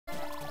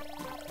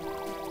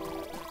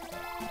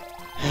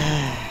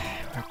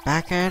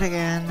Back at it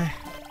again.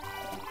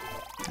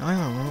 I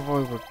don't remember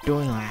what we were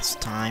doing last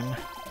time.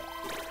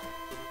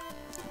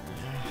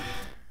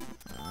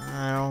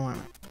 I don't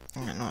want.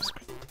 No, it's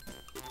great.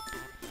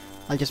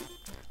 I'll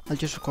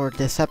just record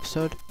this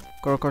episode.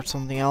 Go record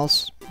something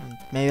else, and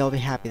maybe I'll be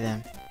happy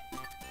then.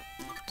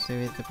 So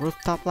we did the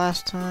rooftop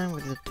last time.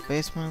 We did the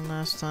basement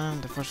last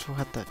time. The first one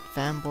had the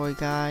fanboy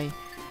guy.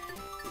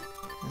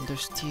 And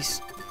there's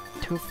these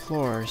 2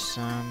 floors.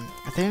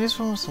 I think this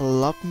one was a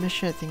love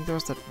mission. I think there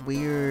was that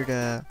weird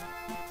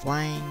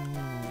flying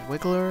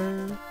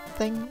wiggler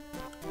thing.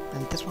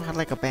 And this one had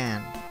like a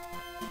band.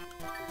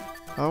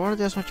 I want to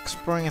do as much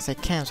exploring as I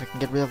can so I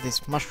can get rid of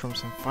these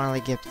mushrooms and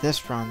finally get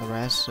this round the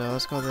rest. So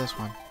let's go this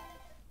one.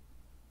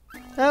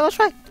 Let's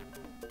try.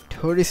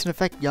 Totally decent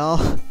effect, y'all.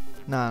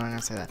 No, I'm not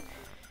gonna say that.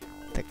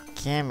 The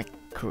Gamic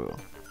crew.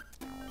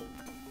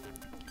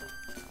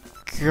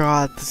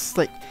 God, this is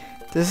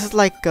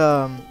like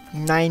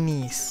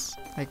 90s,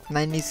 like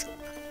 90s.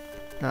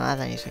 No, not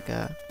 90s. Like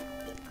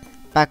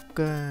back.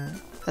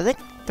 I think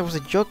there was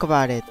a joke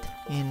about it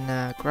in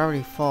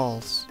Gravity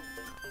Falls.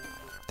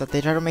 That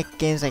they try to make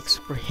games like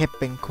super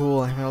hip and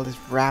cool and have all this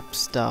rap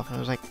stuff. And I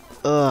was like,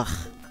 ugh.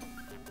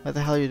 Why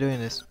the hell are you doing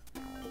this?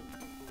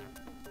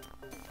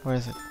 Where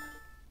is it?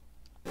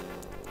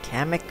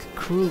 Kamek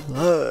Crew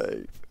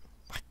Live.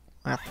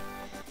 No,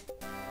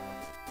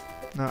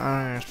 I'm not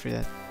gonna read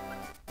that.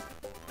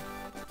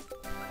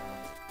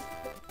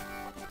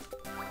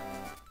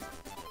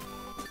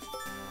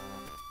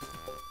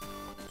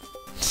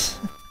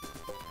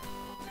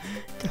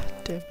 God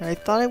damn it. I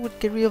thought I would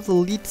get rid of the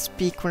lead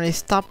speak when I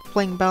stopped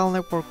playing Battle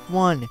Network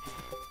 1.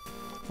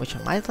 Which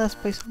I might let's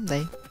play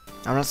someday.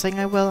 I'm not saying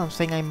I will, I'm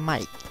saying I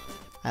might.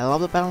 I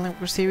love the Battle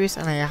Network series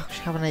and I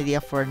actually have an idea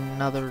for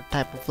another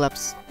type of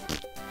let's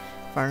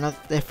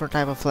different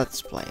type of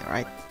let's play,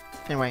 alright?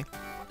 Anyway.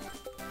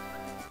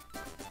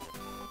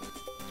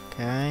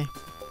 Okay.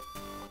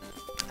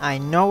 I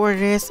know where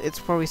it is. It's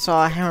where we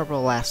saw a hammer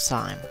bro last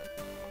time.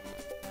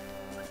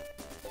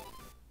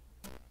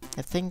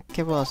 I think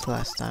it was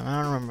last time.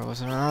 I don't remember. It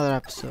was in another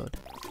episode.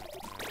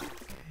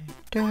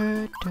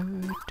 Okay.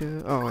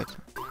 Oh wait.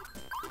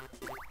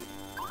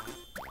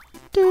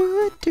 So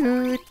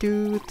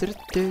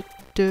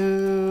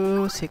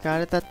you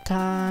got it that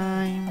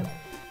time.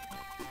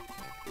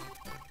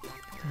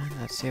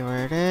 Let's see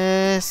where it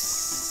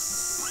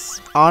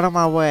is. Out of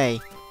my way.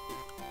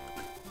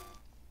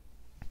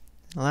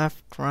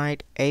 Left,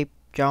 right, ape,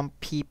 jump,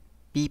 peep,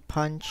 B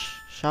punch,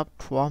 shove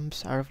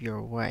twumps out of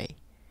your way.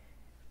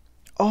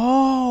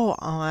 Oh,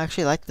 I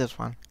actually like this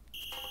one.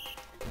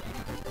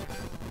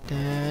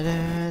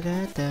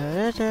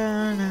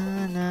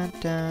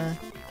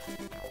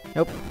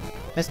 Nope,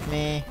 missed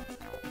me.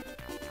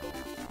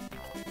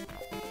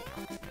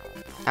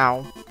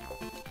 Ow.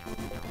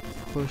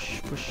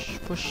 Push, push,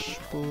 push,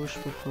 push,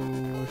 push,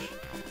 push.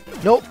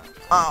 Nope.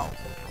 Ow.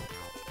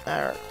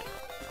 There.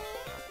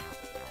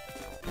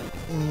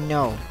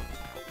 No.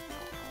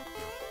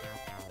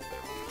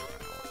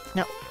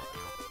 No.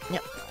 No.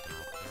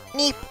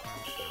 Neep.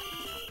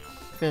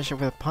 Finish it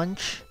with a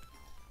punch.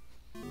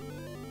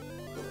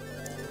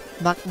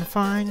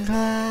 Magnifying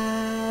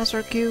glass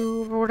or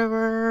cube or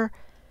whatever.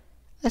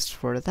 I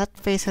swear that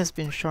face has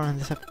been shown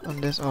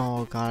on this.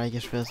 Oh god, I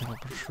just realized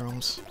about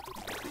mushrooms.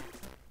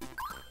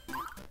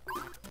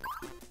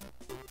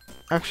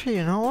 Actually,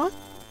 you know what?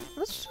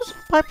 Let's do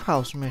some pipe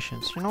house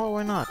missions. You know what?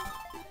 Why not?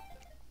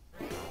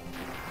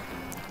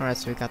 Alright,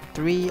 so we got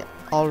 3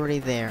 already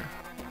there.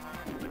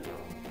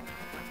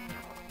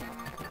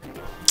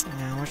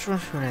 Now, which one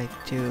should I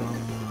do?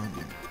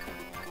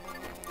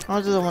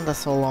 I'll do the one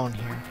that's alone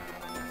here.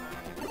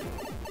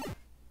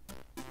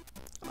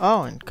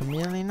 Oh, and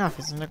conveniently enough,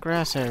 it's in the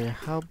grass area.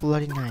 How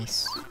bloody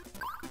nice.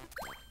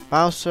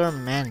 Bowser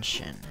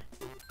Mansion.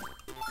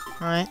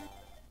 Alright.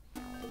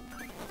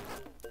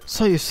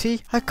 So you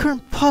see, I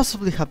couldn't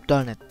possibly have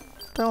done it.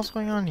 What the hell's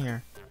going on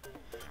here?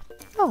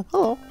 Oh,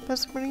 hello.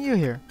 What's bringing you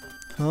here?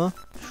 Huh?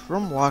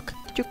 Shroom Walk.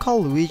 Did you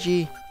call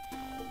Luigi?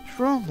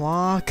 Shroom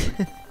Walk.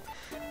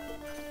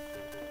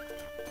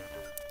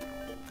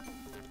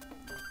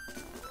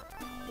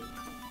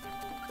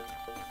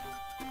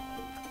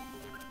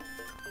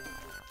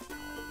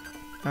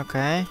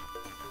 Okay.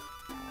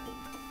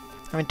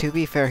 I mean, to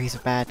be fair, he's a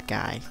bad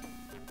guy.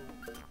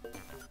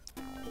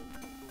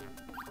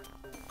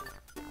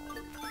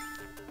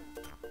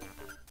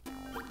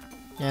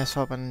 Yeah,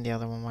 swap in the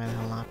other one, why the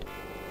hell not?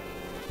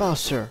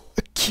 Bowser,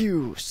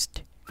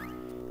 accused!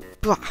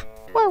 Blah!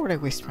 Why would I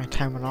waste my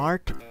time on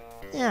art?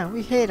 Yeah,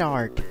 we hate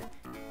art.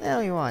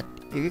 Tell you what,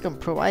 if you can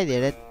prove I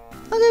did it,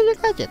 I'll give you a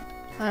gadget.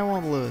 I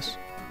won't lose.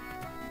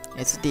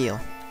 It's a deal.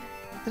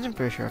 Isn't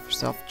pretty sure of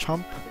yourself,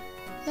 chump.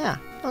 Yeah,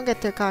 don't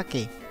get too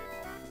cocky.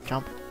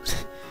 Chump.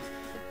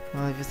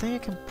 Well, if you think you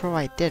can prove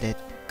I did it,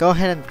 go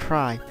ahead and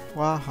try.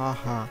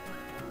 Wahaha.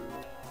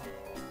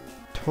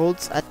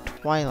 Toads at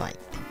Twilight.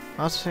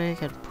 Also, you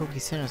can prove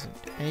he's innocent.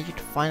 I need you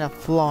to find a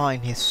flaw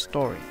in his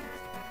story.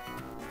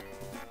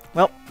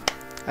 Well,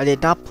 I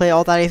did not play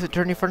all that Ace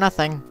Attorney for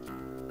nothing.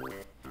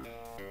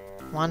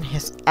 1.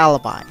 His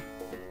alibi.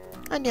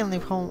 I didn't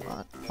leave home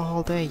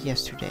all day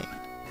yesterday.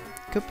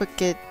 Koopa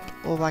Kid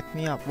will back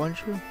me up, won't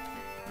you?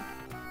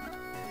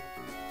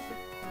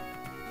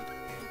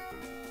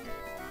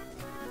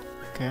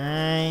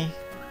 Okay.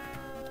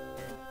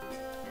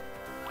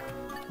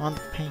 On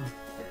the paint.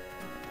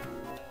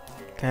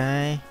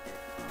 Okay.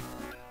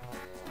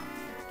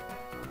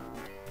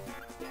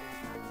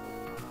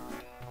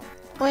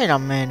 Wait a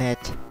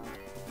minute.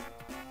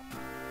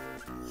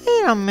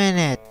 Wait a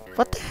minute.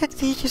 What the heck did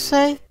he just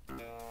say?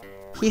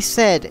 He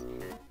said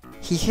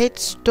he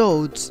hates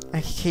Toads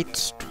and he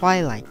hates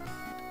Twilight,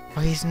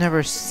 but he's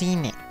never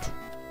seen it.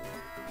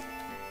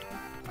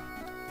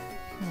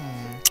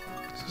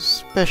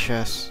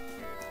 Suspicious.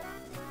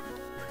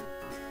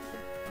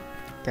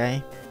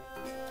 Okay.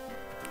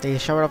 Did he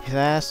shove it up his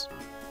ass?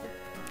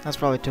 That's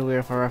probably too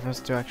weird for reference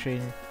to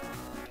actually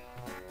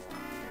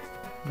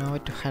know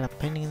it to hide a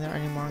painting there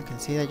anymore. I can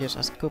see that just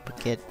as Koopa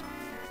Kid.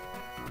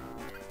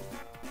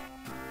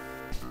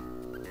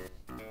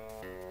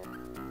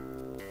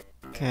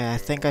 Okay, I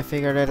think I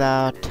figured it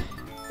out.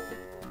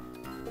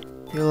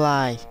 You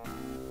lie.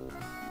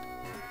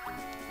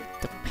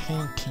 The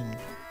painting.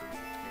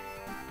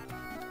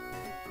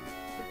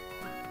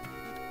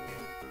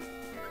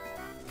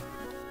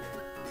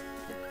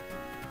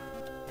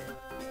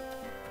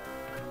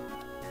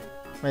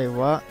 Wait,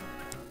 what?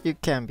 You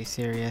can't be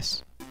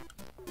serious.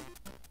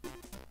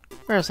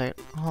 Wait a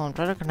second. Hold on,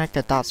 try to connect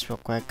the dots real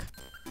quick.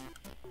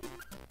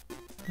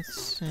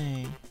 Let's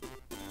see.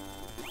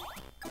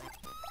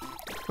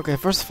 Okay,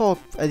 first of all,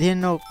 I didn't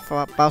know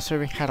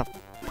Bowser had a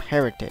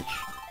heritage.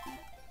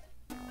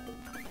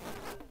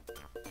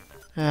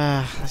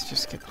 Let's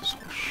just get this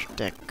whole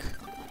shtick.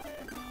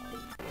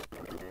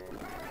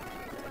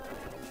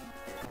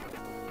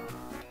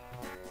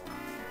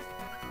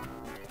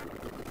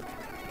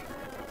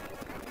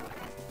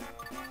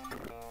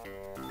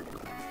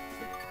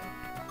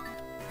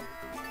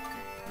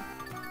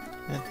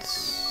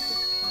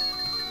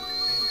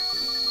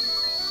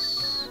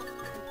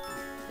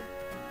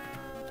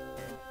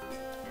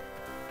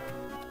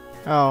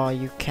 Oh,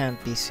 you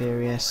can't be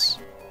serious.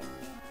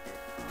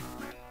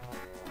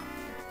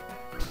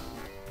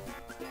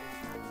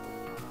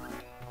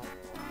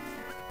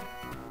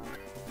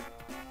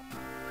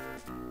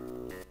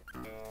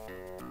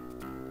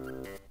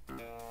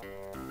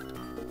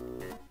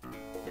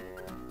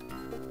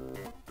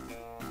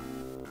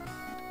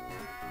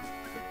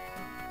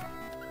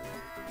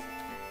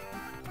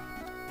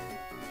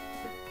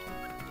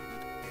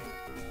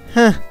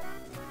 Huh.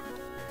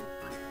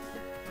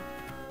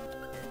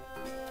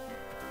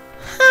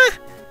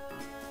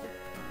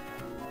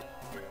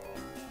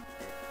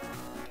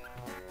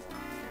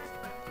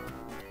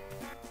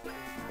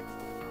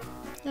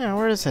 Yeah,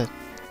 where is it?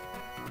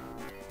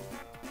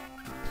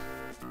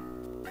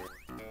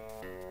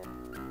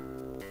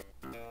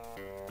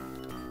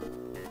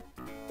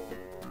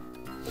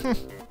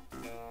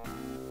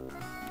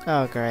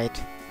 Oh,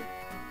 great.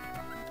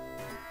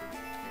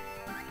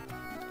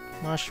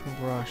 Mushroom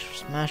Rush.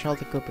 Smash all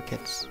the Koopa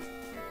Kids.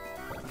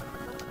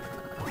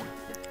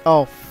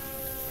 Oh,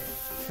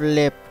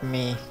 flip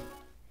me.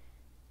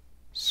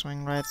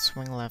 Swing right,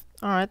 swing left.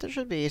 Alright, that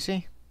should be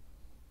easy.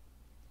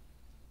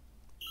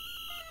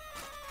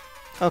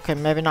 Okay,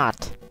 maybe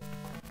not.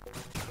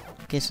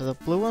 Okay, so the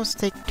blue ones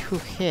take 2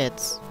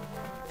 hits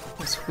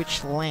and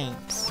switch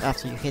lanes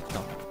after you hit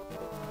them.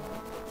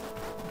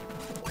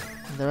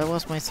 And the red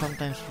ones might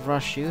sometimes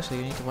rush you, so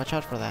you need to watch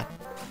out for that.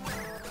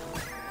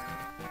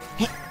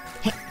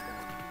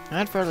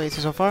 Alright, fairly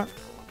easy so far.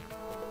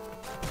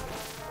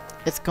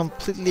 It's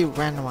completely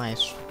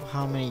randomized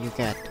how many you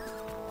get.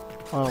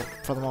 Well,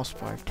 for the most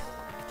part.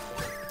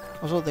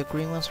 Also, the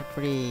green ones are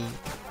pretty...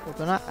 Well,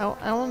 they're not,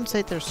 I wouldn't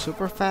say they're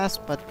super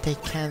fast, but they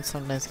can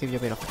sometimes give you a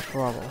bit of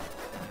trouble.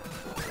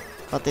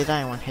 But they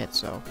die in 1 hit,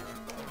 so...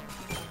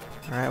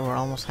 Alright, we're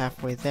almost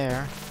halfway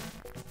there.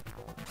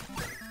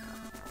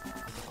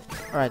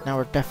 Alright, now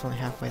we're definitely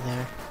halfway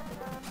there.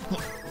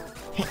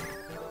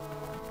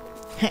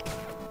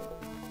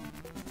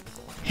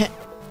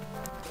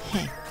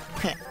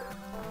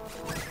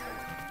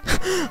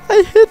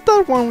 I hit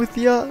that one with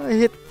the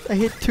I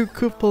hit 2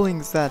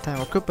 Koopalings that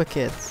time, or Koopa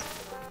Kids.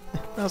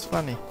 That was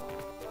funny. You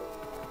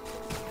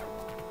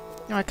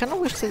know, I kinda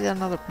wish they did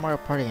another Mario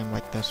Party game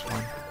like this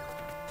one.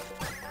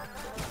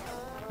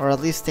 Or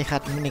at least they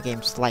had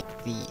minigames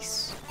like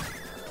these.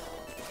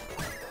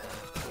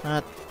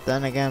 But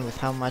then again, with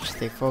how much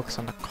they focus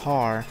on the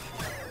car.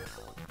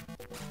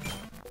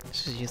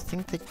 So you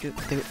think that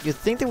you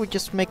think they would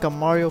just make a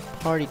Mario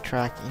Party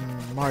track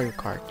in Mario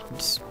Kart?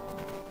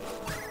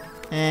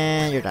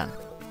 And you're done.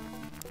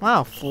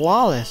 Wow,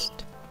 flawless.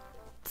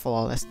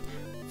 Flawless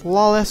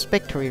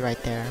victory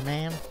right there,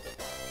 man.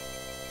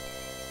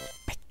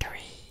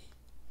 Victory.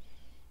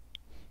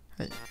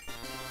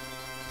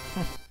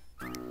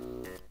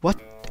 What?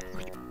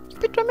 You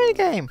picked a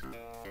minigame!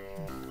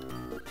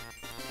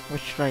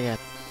 Which should I get?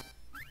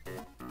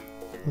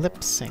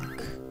 Lip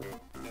sync.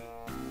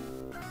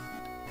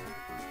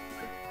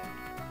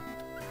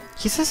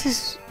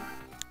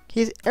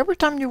 Every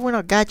time you win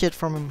a gadget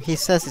from him, he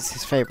says it's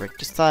his favorite.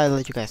 Just thought I'd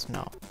let you guys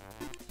know.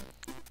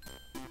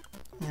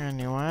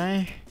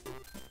 Anyway.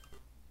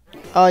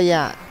 Oh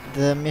yeah,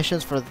 the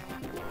missions for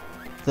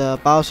the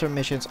Bowser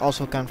missions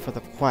also count for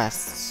the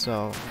quests,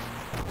 so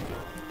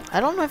I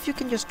don't know if you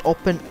can just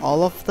open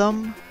all of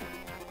them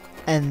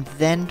and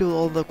then do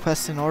all the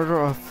quests in order,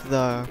 or if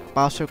the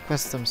Bowser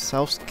quests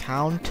themselves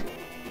count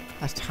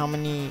as to how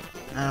many,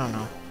 I don't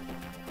know,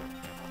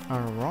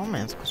 are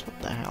romance, because what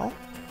the hell?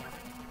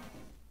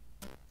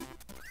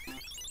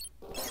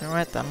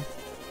 Alright then.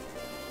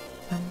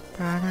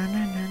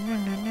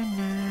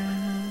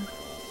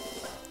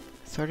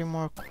 30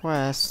 more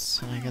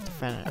quests and I get to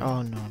finish.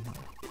 Oh no.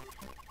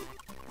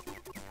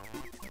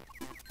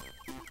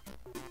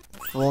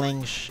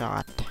 Fling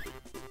shot.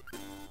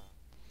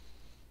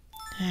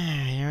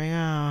 Here we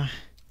go.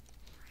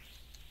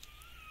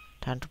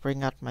 Time to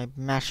bring out my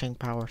mashing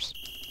powers.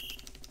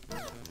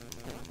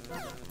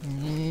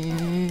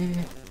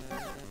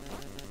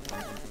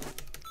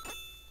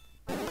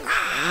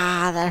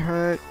 Ah, that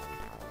hurt.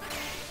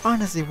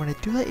 Honestly, when I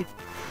do that, it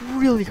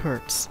really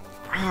hurts.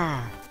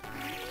 Ah.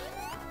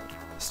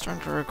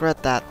 Starting to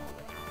regret that.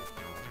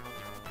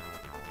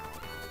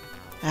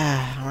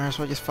 I might as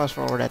well just fast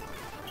forward it.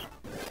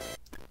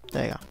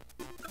 There you go.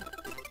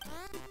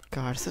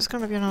 God, is this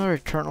gonna be another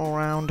eternal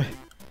round?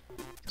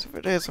 Because if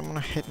it is, I'm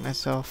gonna hit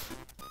myself.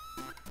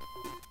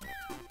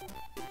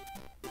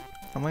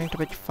 I'm willing to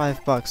bet you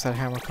 $5 that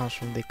hammer comes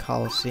from the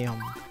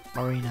Colosseum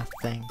arena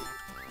thing.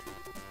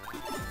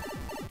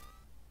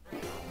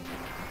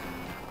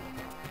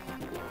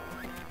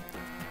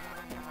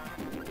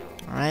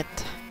 Alright.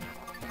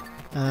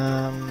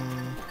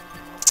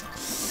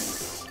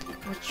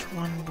 Which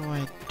one do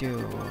I do?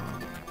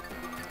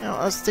 You know,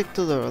 I'll stick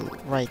to the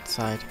right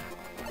side.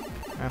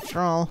 After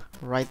all,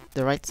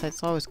 the right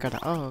side's always gotta.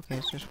 Oh, okay,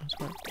 so this one's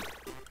right.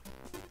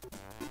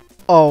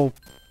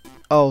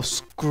 Oh,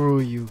 screw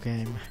you,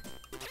 game.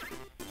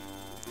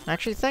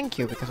 Actually, thank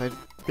you, because I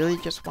really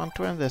just want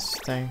to end this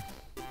thing.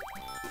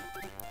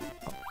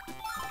 Oh.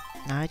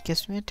 Now it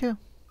gives me a 2.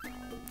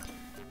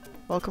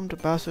 Welcome to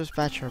Bowser's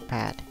Bachelor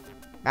Pad.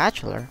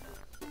 Bachelor?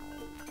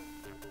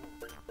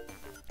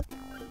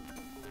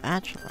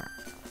 Bachelor?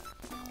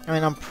 I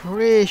mean, I'm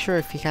pretty sure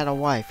if he had a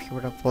wife, he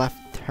would have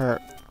left her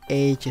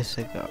ages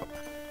ago.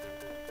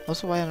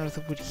 Also, why on earth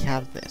would he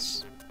have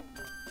this?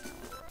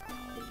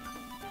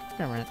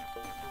 Wait a minute.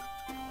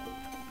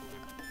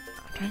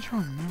 I'm trying to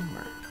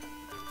remember.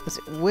 Is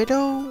it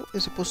widow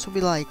is supposed to be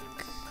like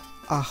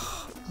a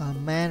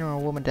man or a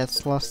woman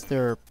that's lost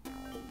their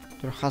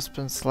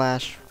husband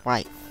slash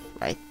wife,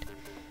 right?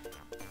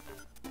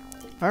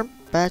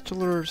 Aren't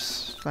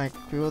bachelors like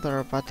people that are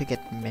about to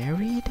get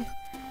married?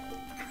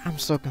 I'm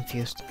so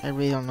confused. I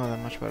really don't know that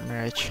much about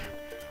marriage.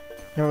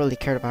 Never really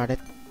cared about it.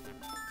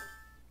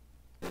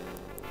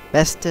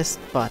 Bestest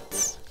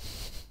butts.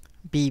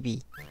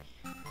 BB.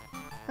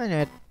 I know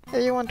it.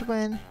 If you want to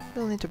win,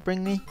 you'll need to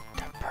bring me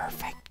the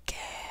perfect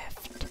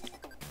gift.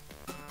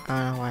 I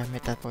don't know why I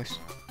made that voice.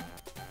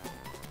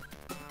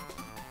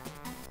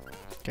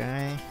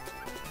 Okay.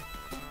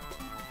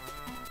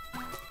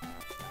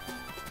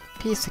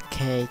 Piece of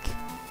cake.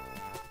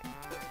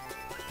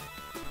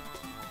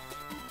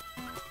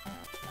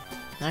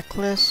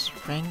 Necklace,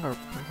 ring, or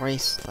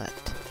bracelet?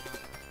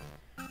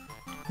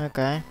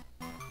 Okay.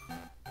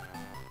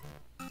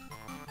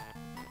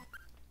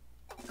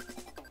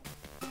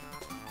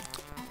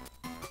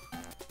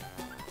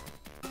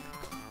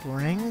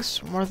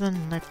 Rings more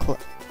than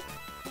necklace.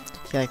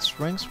 He likes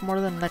rings more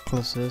than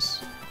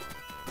necklaces.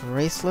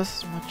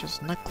 Bracelets as much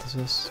as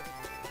necklaces.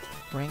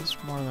 Rings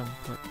more than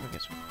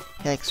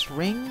he likes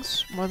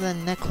rings more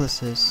than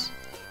necklaces.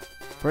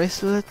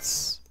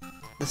 Bracelets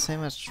the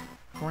same as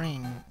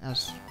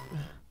so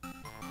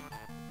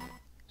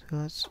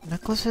that's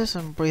necklaces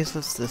and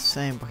bracelets the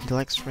same, but he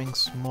likes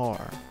rings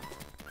more.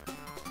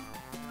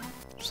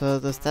 So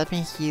does that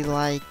mean he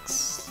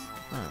likes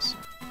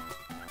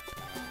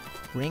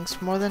rings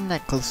more than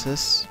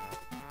necklaces?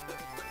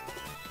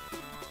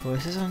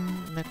 Bracelets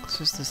and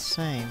necklaces the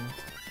same.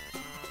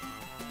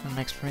 And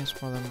likes rings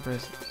more than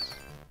bracelets.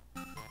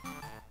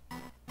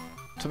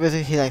 So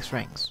basically he likes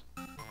rings.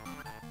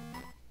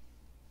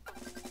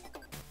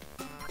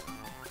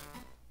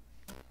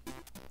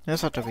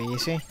 This ought to be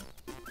easy.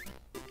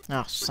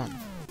 Oh, son.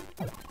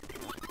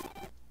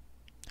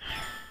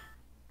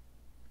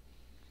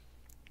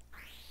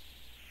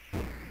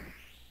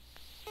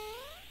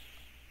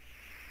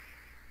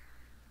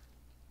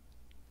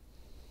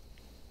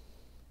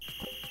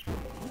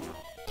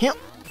 Here.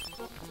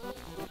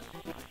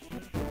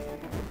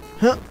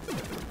 Huh.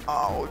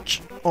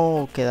 Ouch.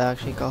 Oh, okay, that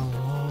actually got.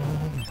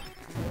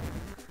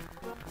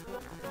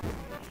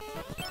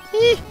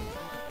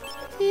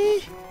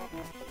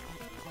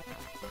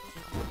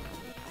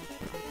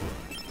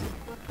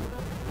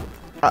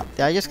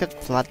 Did I just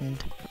get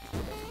flattened?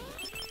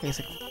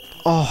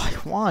 Oh, I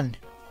won!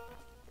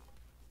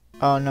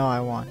 Oh no, I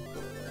won.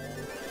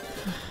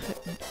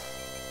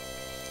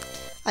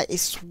 I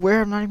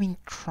swear I'm not even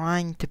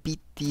trying to beat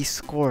these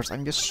scores.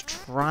 I'm just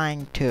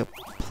trying to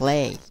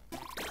play.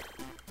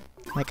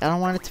 Like, I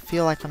don't want it to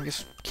feel like I'm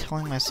just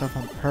killing myself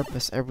on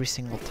purpose every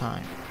single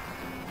time.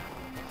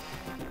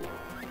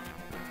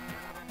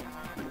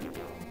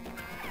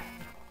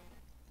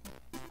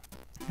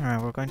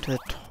 Alright, we're going to the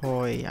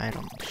toy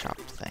item shop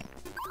thing.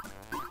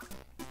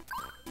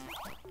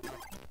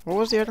 What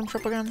was the item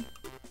shop again?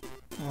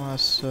 It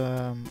was,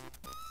 oh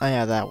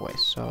yeah, that way.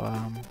 So,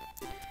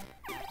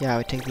 yeah,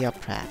 we take the up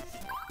path.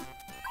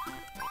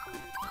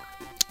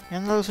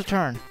 And lose a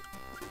turn.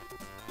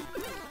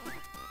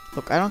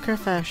 Look, I don't care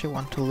if I actually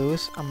want to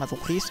lose. I'm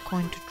at least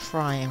going to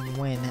try and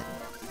win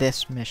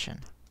this mission.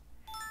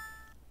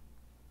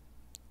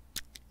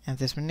 And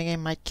this minigame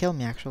might kill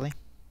me, actually.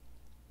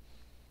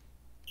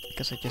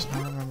 Because I just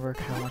now remembered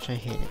how much I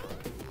hate it.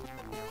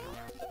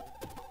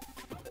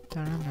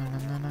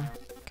 Da-na-na-na-na-na.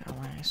 Got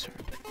my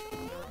sword.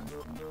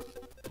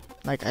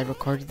 Like, I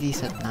recorded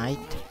these at night.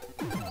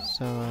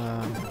 So,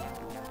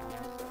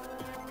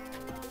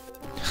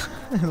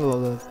 I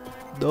love this.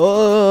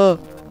 Oh!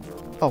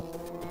 Oh.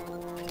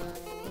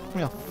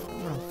 Run off.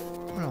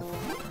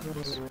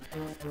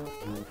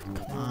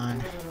 Come on.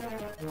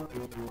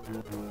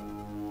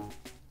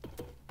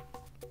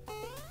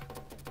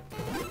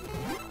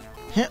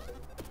 Hit.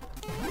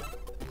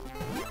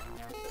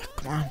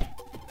 Come on.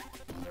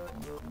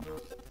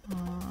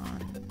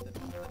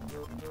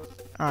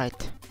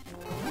 Alright.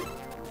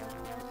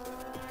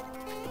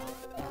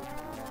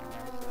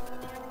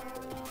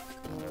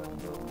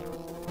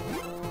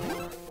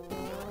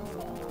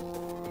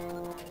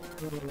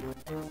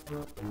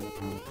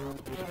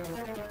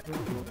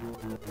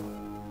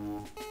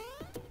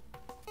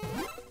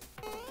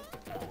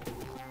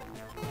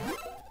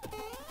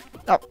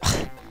 Oh.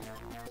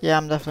 Yeah,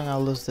 I'm definitely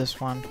gonna lose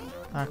this one,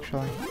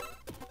 actually.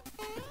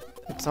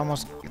 It's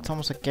almost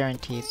a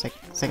guarantee. It's like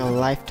a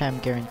lifetime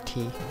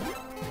guarantee.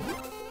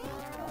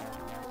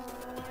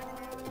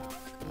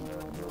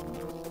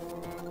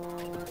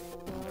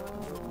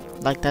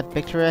 Like that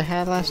victory I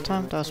had last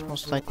time, that was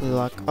most likely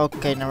luck.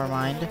 Okay, never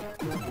mind.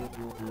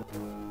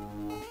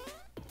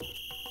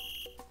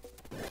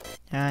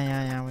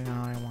 Yeah, we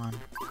already won.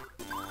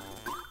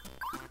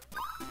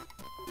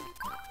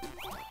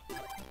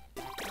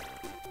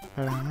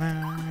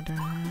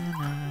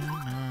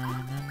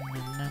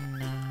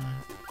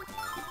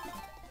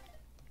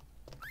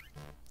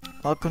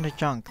 Welcome to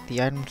Junk,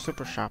 the item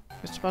super shop.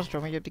 It's supposed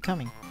to be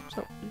coming.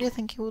 So, what do you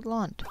think you would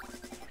want?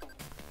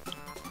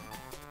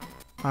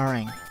 A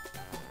ring.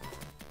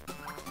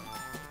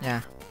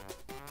 Yeah.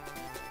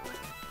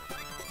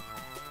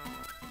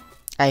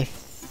 I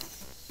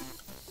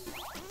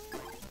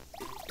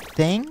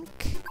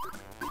think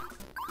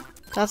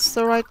that's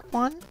the right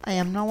one. I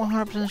am not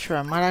 100% sure.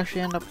 I might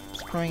actually end up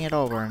screwing it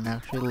over and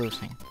actually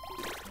losing.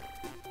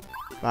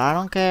 But I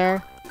don't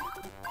care.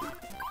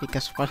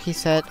 Because what he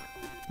said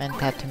meant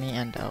that to me,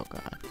 and oh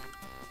god.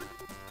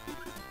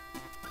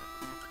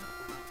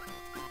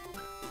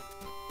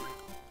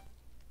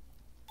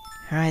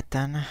 Alright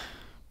then.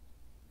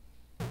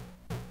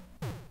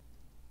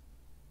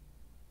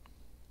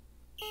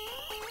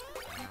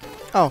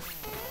 Oh,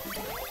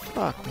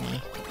 fuck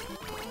me.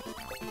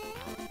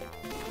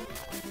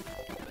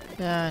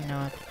 Yeah, I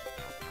know it.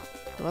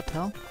 What the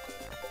hell?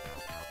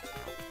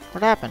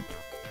 What happened?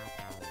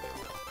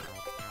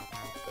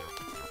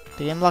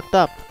 The game locked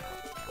up.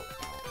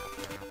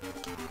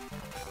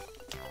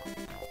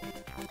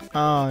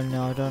 Oh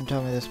no, don't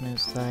tell me this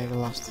means that I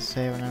lost the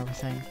save and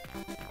everything.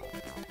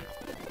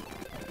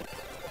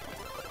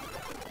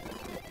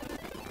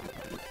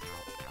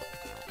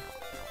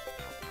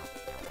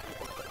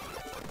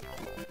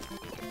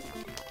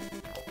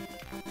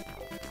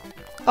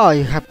 Oh,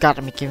 you have got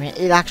to be kidding me.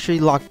 It actually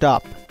locked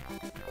up.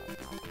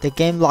 The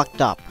game locked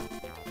up.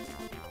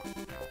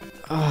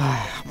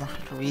 I'm gonna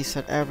have to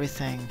reset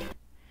everything.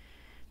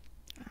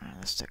 Alright,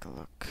 let's take a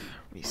look.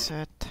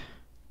 Reset.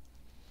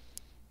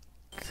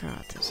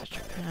 God, this is such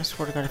a pain. I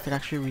swear to God, if it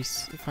actually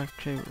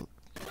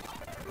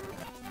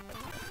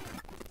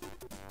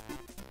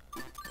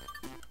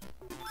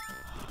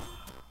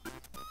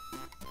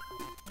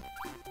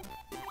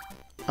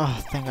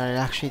Oh, thank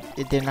God,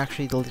 it didn't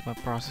actually delete my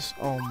process.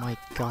 Oh my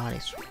God, I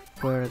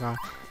swear to God.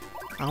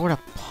 I would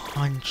have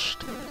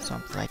punched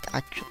something like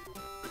actually.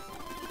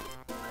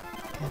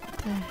 Get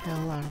the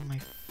hell out of my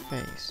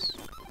face.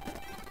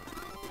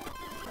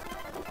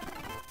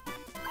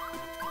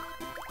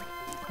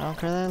 I don't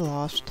care that I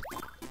lost.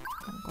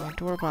 I'm going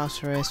to where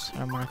boss race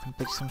and I'm gonna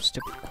complete some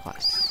stupid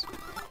quests.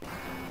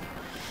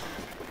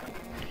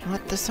 You know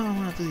what, this time I'm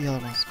gonna do the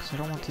other ones because I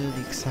don't want to do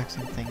the exact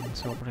same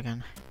things over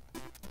again.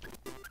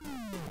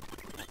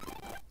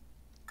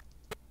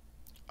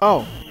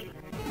 Oh!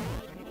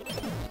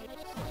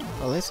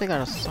 Well, at least I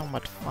got a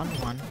somewhat fun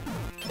one.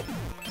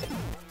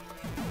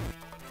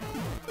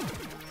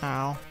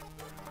 Ow.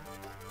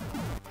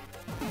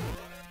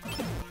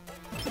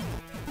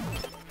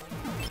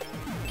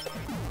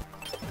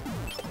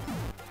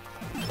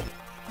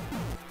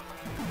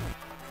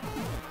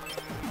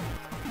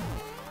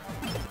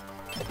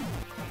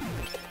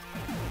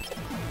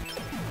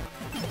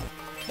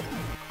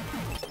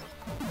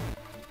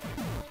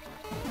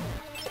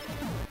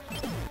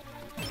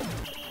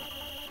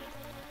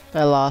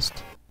 I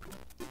lost.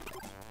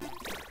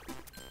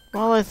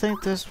 Well, I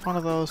think this is one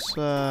of those,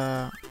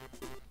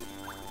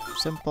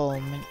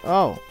 simple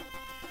oh!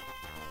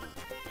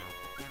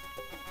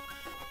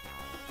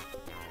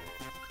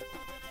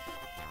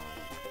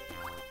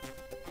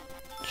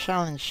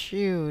 Challenge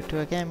you to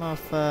a game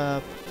of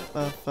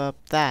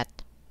that.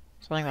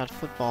 Something about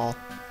football.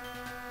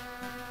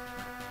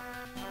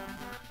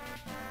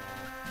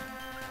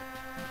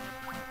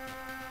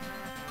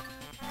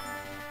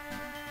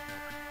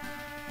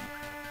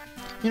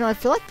 You know, I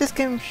feel like this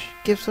game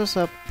gives us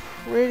a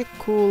pretty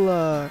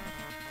cool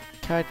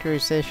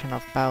characterization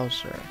of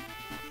Bowser.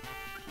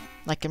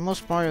 Like in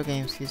most Mario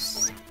games,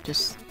 he's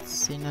just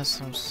seen as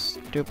some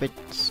stupid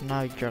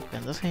snobby jerk,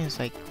 and this game is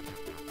like,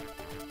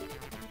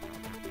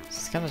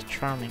 it's kind of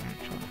charming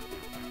actually.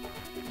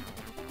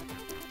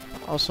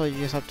 Also, you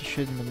just have to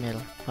shoot in the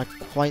middle, like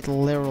quite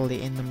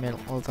literally in the middle.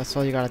 Oh, that's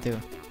all you gotta do.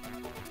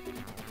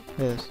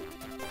 This.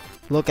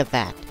 Look at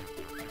that.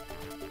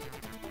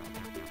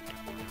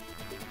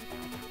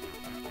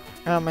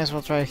 I might as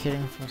well try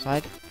hitting from the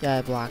side. Yeah,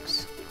 it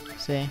blocks.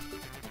 See?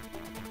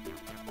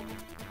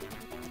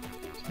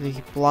 So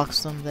he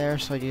blocks them there,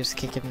 so you just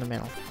kick it in the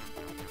middle.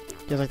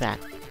 Just like that.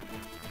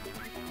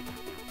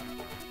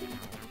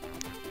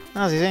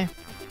 That was easy. I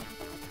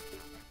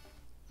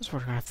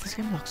swear to God, if this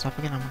game locks up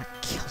again, I'm gonna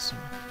kill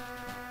someone.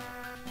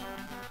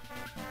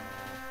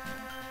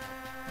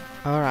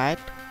 Alright.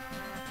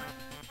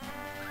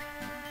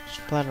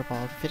 Splatter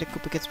ball. Fit a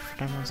Koopa gets for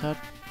time on his head.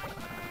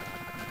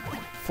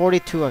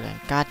 42 again.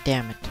 God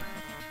damn it.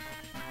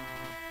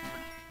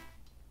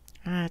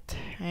 Alright.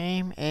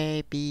 Aim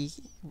A, B,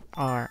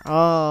 R.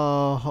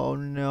 Oh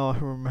no, I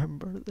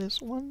remember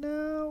this one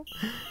now.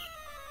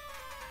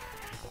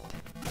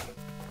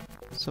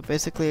 So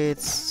basically,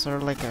 it's sort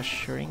of like a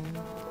shooting,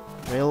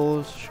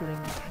 rail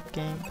shooting type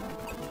game.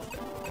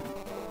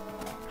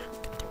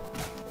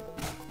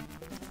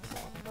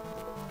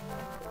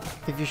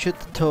 If you shoot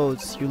the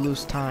toads, you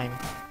lose time.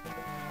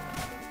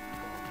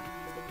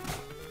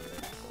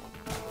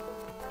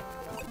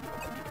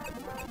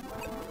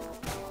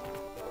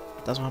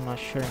 That's why I'm not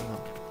shooting them.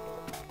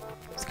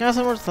 It's kind of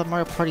similar to the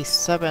Mario Party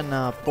 7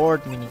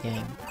 board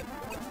minigame.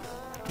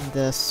 In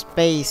the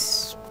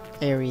space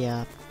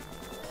area.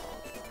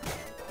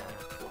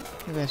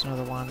 You guys know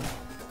the one.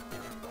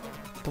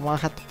 The one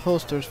that had the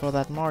posters for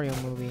that Mario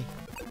movie.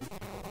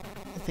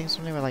 I think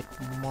something with like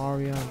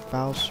Mario and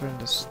Bowser and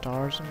the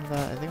stars and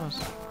that. I think it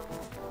was...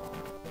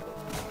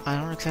 I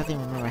don't exactly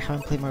remember. I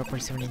haven't played Mario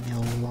Party 7 in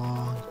a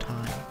long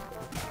time.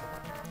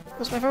 It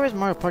was my favorite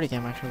Mario Party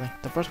game actually.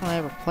 The first one I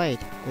ever played,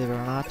 believe it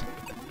or not.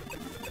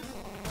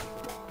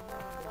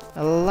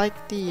 I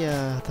like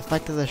the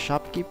fact that the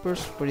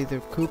shopkeepers were either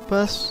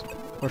Koopas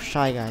or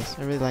Shy Guys.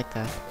 I really like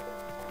that.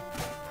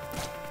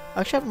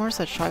 Actually, I've noticed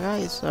that Shy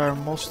Guys are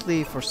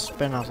mostly for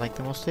spin-offs, like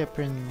they mostly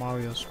appear in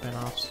Mario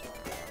spin-offs.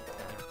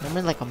 They're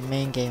in like a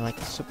main game, like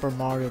Super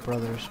Mario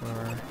Brothers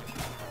or...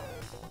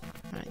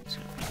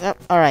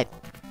 Alright.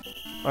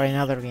 Or in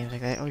other games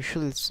like that. Oh,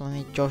 usually it's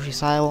only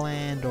Yoshi's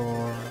Island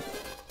or...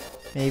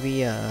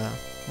 maybe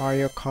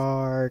Mario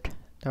Kart,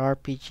 the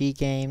RPG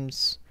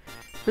games.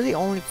 Really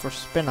only for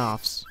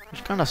spin-offs,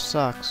 which kinda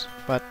sucks,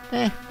 but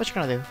what you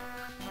gonna do?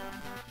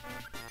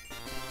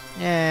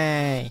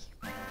 Yay!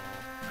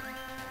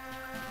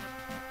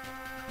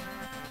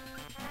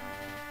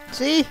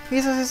 See?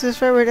 He says it's his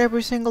favorite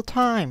every single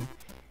time.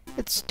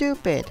 It's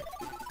stupid.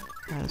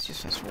 Alright, let's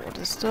just fast forward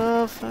this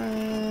stuff,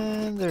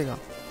 and there we go.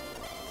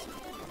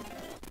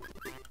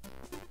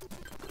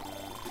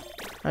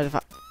 Alright, if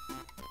I...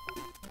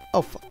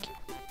 Oh, fuck.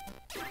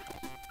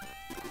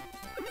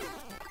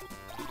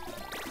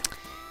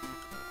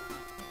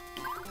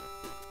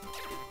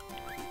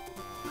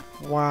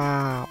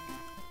 Wow.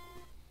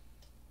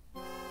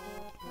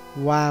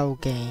 Wow,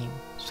 game.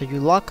 So you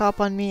lock up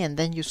on me and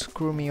then you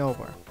screw me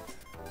over.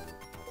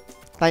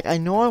 Like, I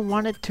know I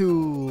wanted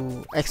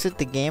to exit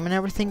the game and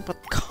everything, but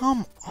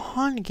come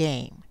on,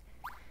 game.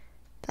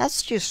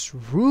 That's just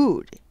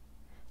rude.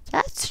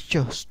 That's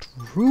just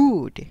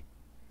rude.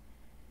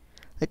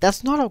 Like,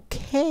 that's not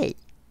okay.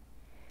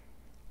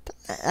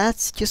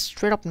 That's just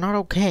straight up not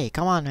okay.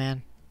 Come on,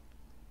 man.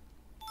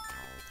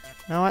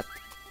 You know what?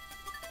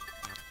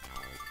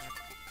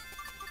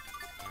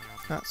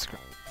 Oh, screw.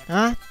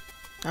 Huh?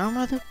 I'm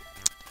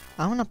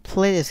gonna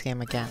play this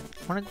game again.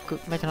 I wanna go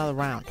make another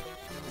round.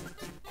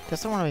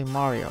 Just don't wanna be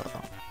Mario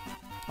though.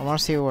 I wanna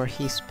see where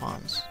he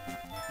spawns.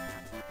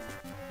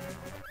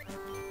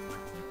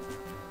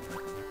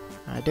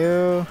 I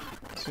do.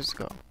 Let's just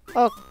go.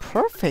 Oh,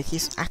 perfect!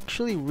 He's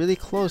actually really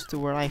close to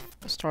where I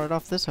started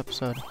off this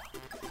episode.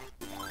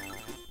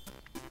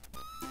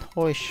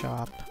 Toy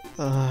shop.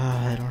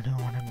 I don't know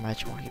what to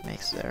imagine what he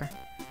makes there.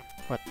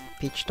 What?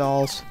 Peach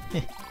dolls?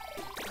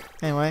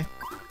 Anyway.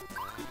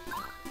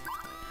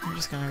 I'm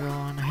just gonna go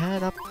on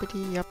ahead.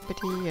 Uppity,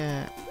 uppity,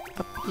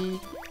 uppity,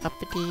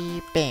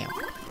 uppity, bam.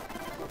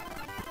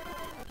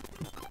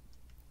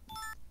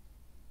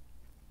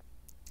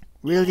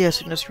 Really, as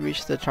soon as you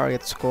reach the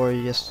target score,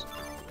 you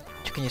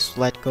can just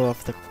let go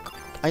of the...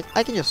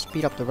 I can just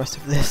speed up the rest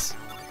of this.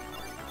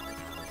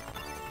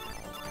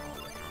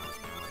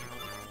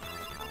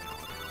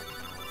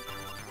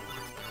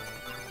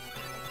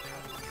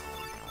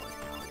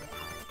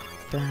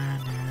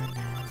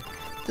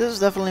 This is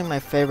definitely my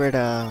favorite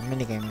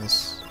minigame.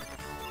 This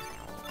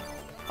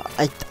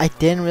I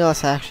didn't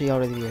realize I actually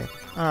already beat it.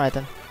 Alright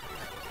then.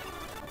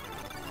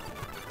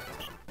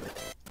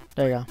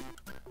 There you go.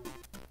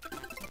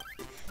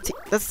 See,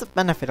 that's the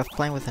benefit of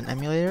playing with an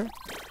emulator.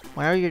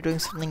 Whenever you're doing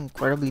something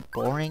incredibly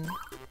boring,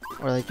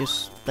 or like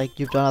just like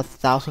you've done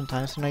 1,000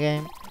 times in a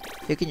game,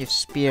 you can just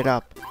speed it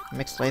up. It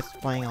makes life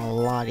playing a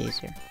lot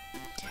easier.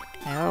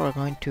 And now we're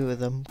going to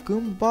the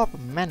Goombop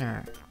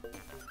Manor.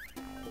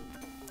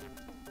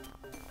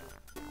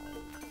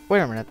 Wait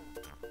a minute.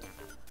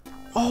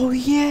 Oh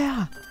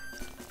yeah!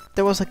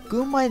 There was a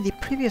Goomba in the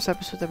previous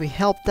episode that we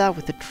helped out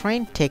with the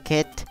train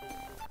ticket.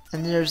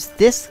 And there's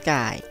this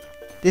guy.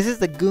 This is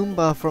the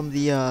Goomba from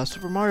the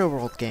Super Mario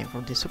World game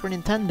from the Super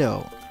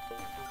Nintendo.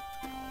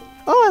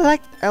 Oh,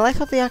 I like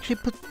how they actually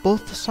put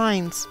both the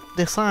signs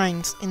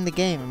in the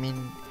game. I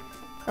mean,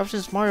 ever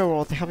since Mario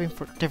World,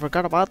 they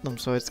forgot about them,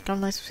 so it's kind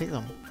of nice to see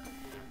them.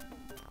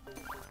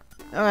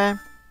 Okay.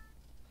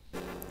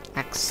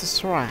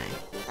 Accessorize.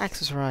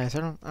 I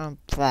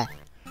don't play.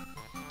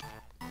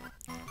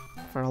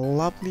 For a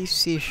lovely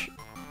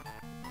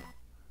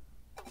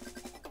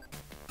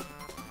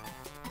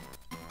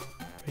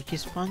Luigi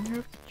spawns your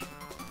bitch?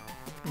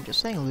 I'm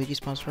just saying Luigi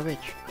spawns your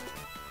bitch.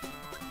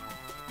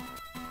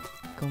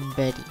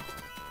 Goombetty.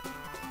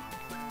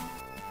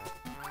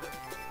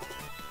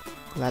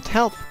 Glad to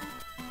help.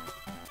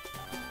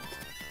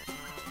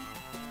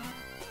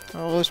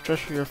 I'll always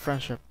treasure your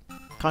friendship.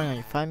 Counting on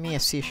you, find me a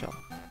seashell.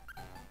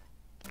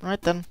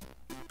 Alright then.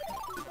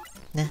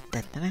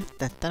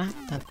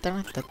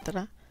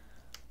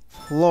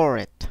 Floor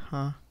it,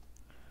 huh?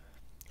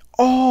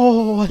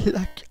 Oh,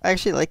 I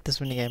actually like this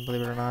minigame,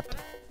 believe it or not.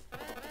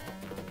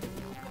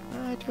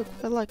 I do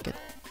quite like it.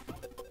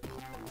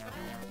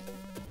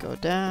 Go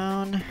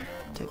down,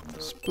 take the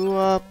spoo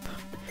up.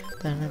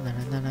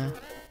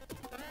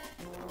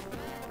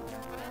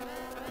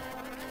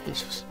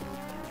 Jesus.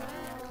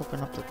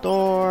 Open up the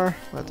door,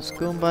 let this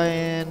Goomba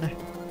in.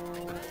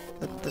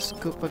 Let this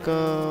Koopa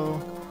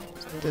go.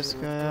 Let this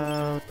guy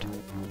out.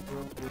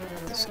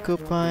 Let this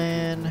Koopa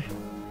in.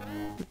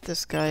 Let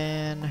this guy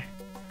in.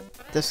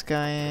 This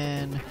guy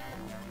in.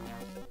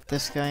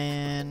 This guy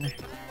in.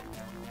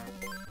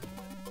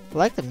 I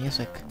like the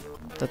music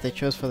that they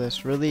chose for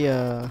this. Really,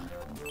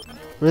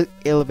 really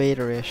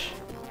elevator-ish.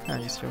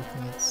 I'm just joking.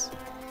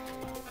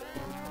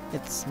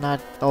 It's not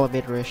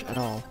elevator-ish at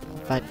all.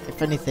 In fact,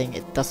 if anything,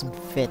 it doesn't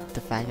fit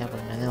the fact that we're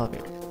in an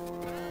elevator.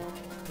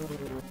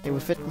 It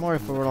would fit more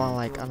if we were on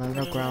like an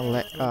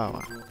underground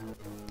oh.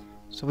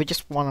 So we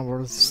just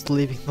we're just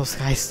leaving those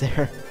guys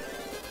there.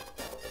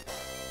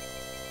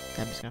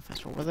 I'm just gonna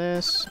fast forward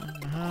this.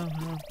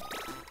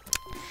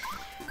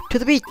 To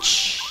the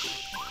beach!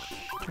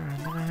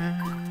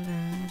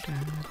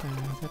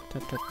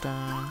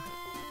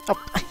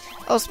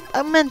 Oh,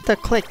 I meant to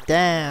click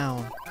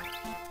down.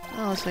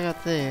 Oh, so I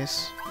got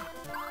this.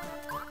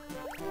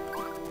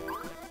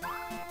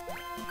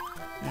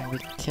 And we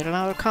get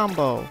another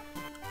combo.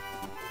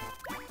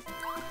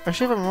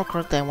 Actually, if I'm more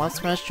correct, I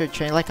once managed to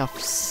chain like a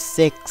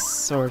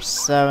 6 or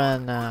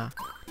 7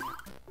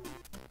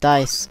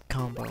 dice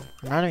combo.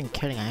 I'm not even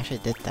kidding, I actually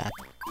did that.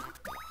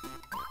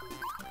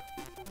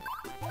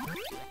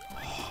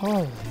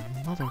 Holy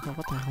mother god,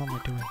 what the hell am I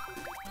doing?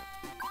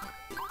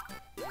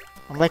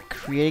 I'm like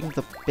creating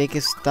the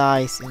biggest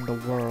dice in the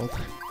world.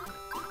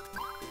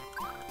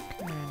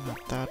 Okay,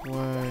 not that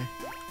way.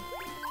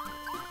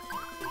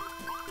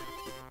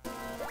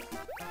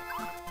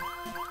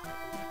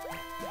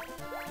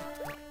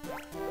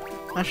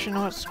 Actually,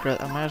 no, it's great.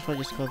 I might as well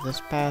just go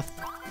this path,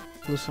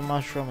 lose a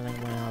mushroom, and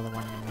then win another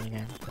one in the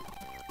minigame.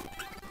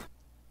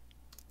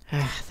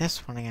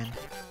 This one again.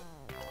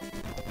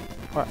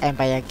 And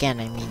by again,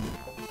 I mean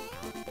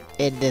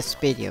in this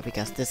video,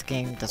 because this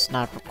game does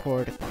not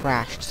record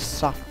crashed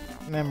soft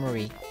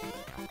memory.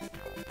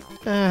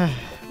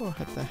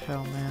 What the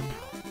hell, man?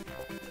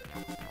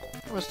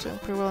 I was doing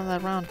pretty well in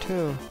that round,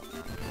 too.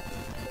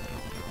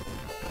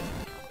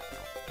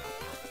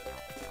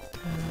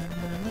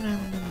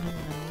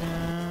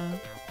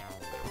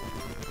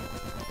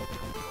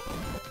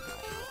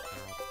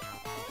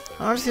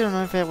 I honestly don't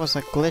know if it was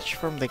a glitch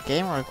from the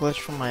game or a glitch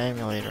from my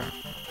emulator.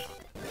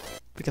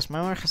 Because my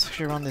emulator has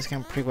actually run this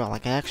game pretty well.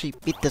 Like, I actually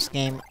beat this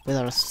game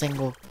without a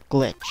single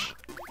glitch.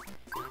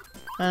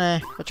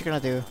 And what you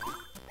gonna do?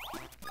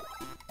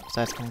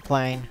 Besides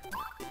complain.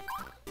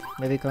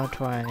 Maybe go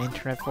to an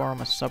internet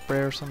forum, a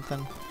subreddit or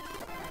something.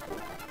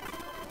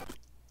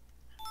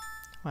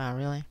 Wow,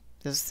 really?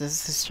 This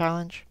is his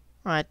challenge?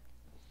 Alright.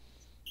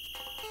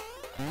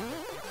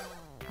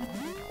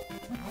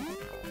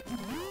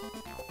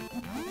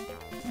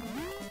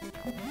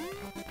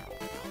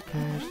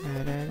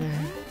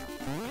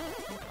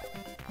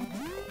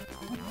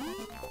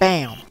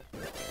 Bam!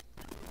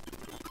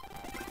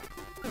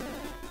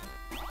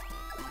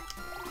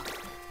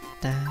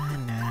 Da,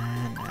 na,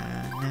 na,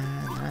 na,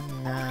 na,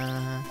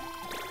 na.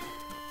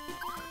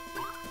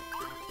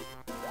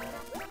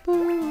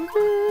 Boo,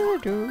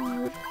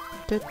 doo,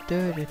 doo,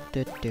 doo, doo,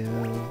 doo,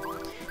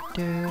 doo.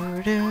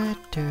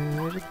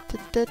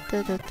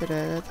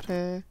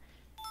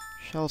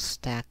 Shell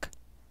stack.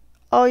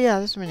 Oh yeah,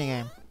 this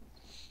minigame.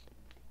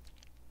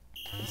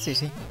 It's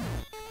easy.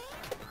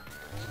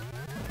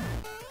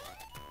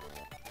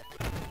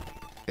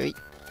 Wait.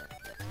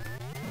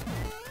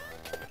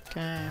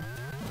 Okay.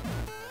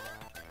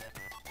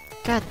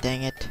 God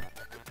dang it.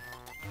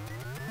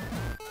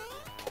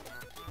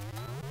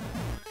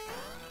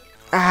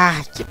 Ah,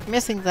 I keep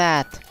missing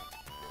that.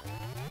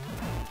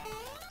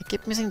 I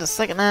keep missing the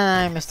second.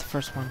 Nah, I missed the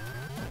first one.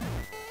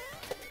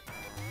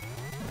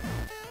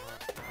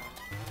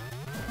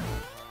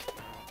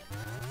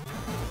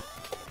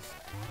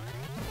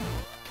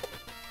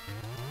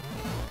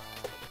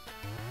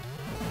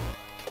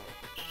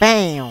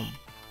 Bam!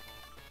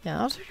 Yeah,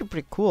 that was actually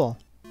pretty cool.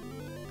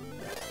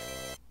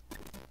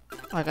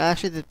 Like, I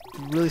actually did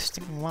really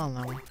sticking well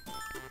now.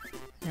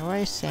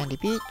 Anyway, sandy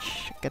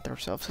beach. Get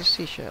ourselves a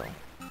seashell.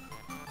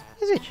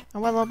 Hey, Zeech, I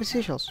want lovely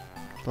seashells.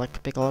 Would you like to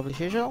pick a lovely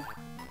seashell?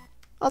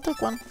 I'll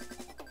take one.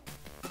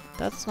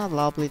 That's not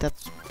lovely,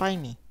 that's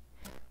spiny.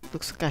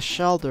 Looks like a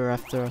shoulder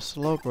after a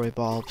slowbro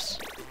evolves.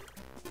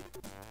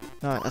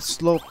 No, a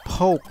slow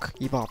poke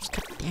evolves.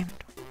 God damn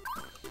it.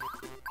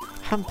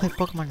 I haven't played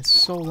Pokemon in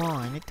so long.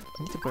 I need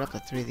to put up the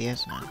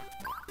 3DS now.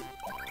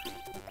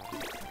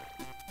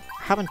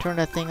 I haven't turned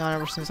that thing on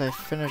ever since I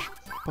finished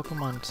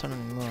Pokemon Sun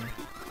and Moon.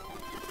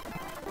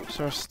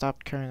 Sort of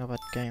stopped caring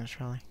about games,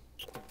 really.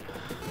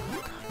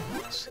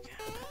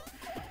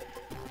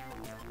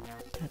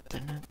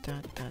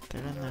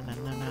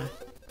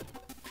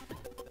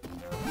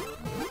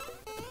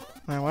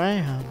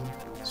 Anyway,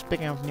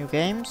 speaking of new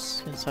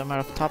games, since I'm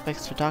out of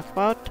topics to talk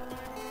about,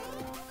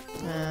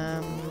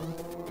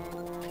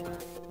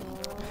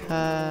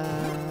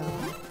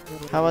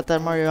 how about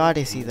that Mario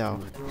Odyssey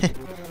though?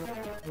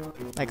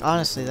 Like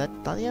honestly, that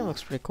game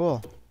looks pretty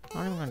cool.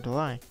 I'm not even gonna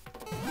lie.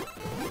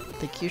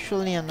 Like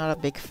usually I'm not a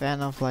big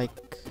fan of like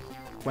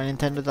when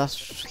Nintendo does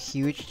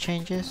huge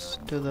changes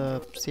to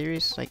the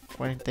series, like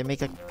when they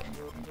make like,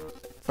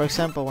 for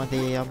example, when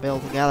they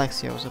unveiled the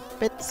Galaxy, I was a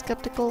bit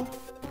skeptical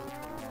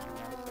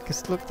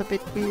because it looked a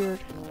bit weird.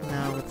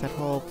 Now with that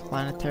whole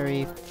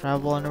planetary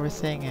travel and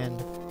everything, and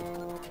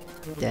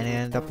then it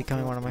ended up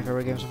becoming one of my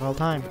favorite games of all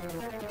time.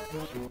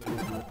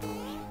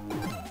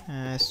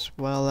 As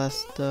well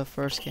as the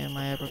first game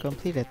I ever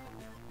completed.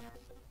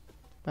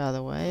 By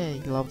the way,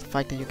 I love the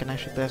fact that you can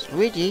actually play as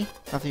Luigi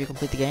after you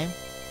complete the game.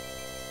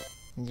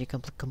 And you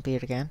can complete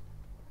it again.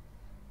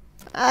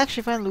 I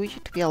actually find Luigi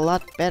to be a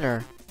lot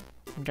better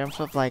in terms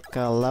of like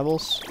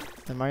levels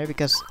than Mario,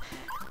 because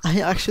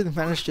I actually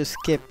managed to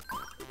skip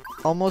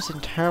almost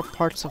entire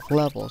parts of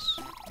levels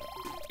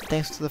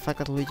thanks to the fact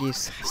that Luigi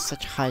has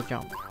such a high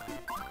jump.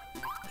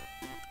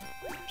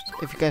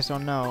 If you guys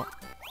don't know,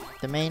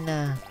 the main,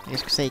 I guess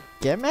you could say,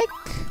 gimmick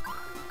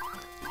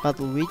about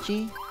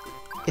Luigi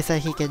is that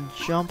he can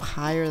jump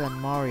higher than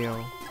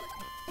Mario,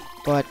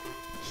 but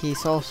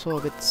he's also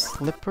a bit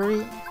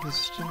slippery.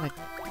 He's just like,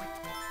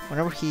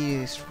 whenever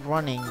he's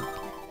running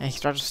and he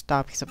starts to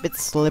stop, he's a bit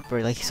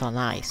slippery, like he's on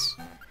ice.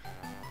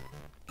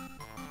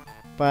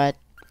 But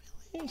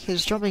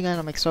his jumping kind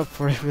of makes up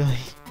for it, really.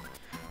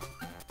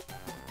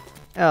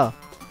 Oh.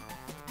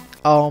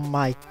 Oh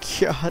my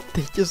god,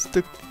 they just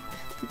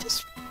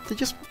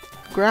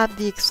grabbed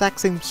the exact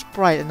same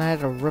sprite and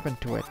added a ribbon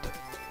to it.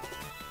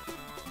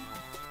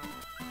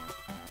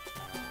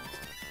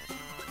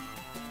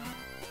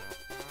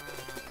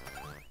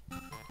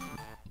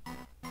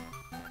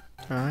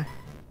 Alright.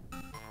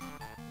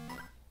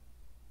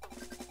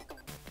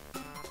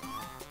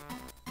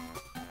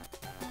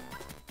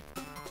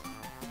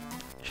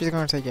 She's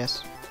gonna say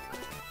yes.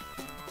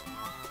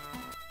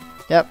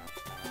 Yep.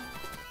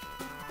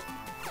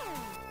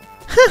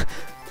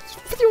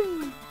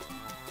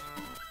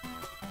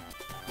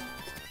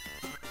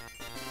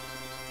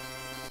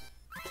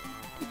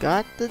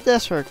 Got the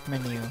dessert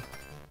menu.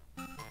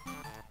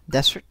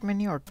 Dessert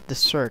menu or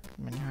dessert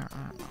menu? I don't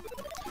know.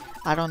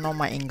 I don't know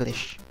my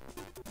English.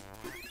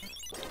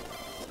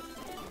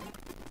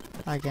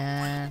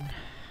 Again.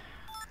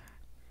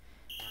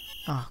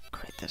 Oh,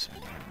 great, this one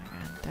again.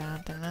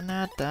 I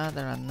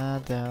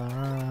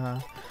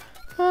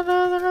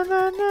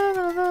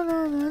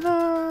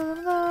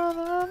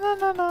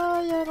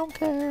don't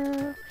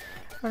care.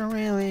 I don't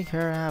really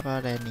care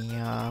about any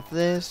of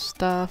this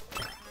stuff.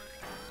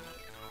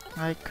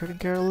 I couldn't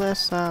care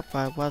less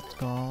about what's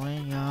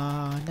going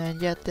on,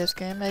 and yet this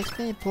game makes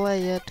me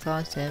play it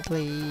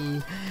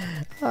constantly.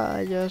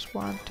 I just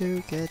want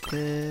to get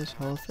this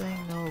whole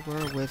thing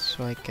over with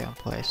so I can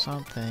play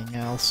something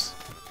else.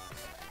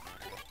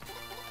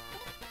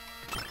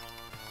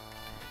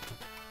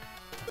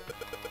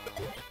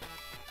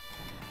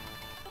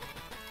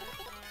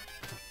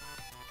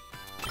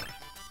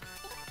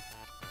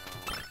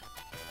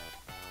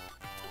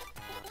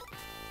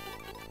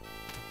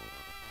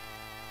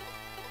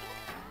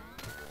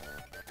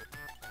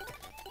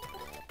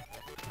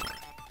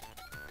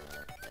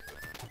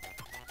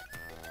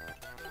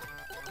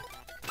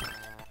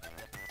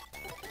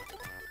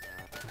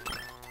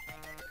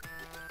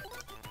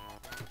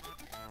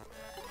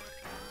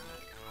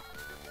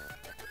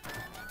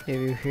 If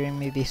you're hearing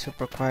me be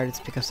super quiet, it's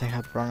because I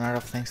have run out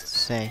of things to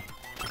say.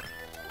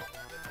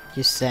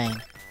 Just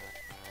saying.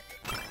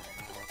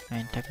 I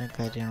mean,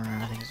 technically I didn't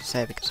run out of things to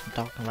say because I'm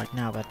talking right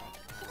now, but...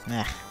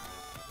 meh.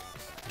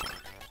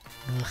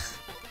 Ugh.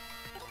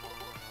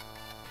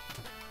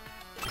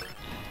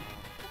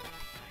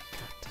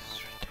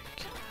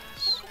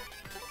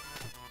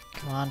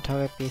 Come on,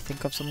 Togepi,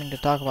 think of something to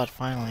talk about.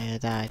 Finally, I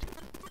died.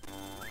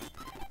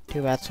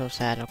 Too bad, so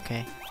sad,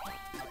 okay.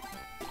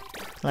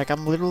 Like,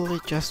 I'm literally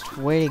just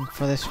waiting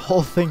for this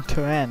whole thing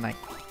to end. Like,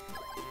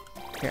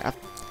 here,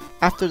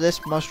 after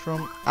this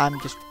mushroom, I'm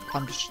just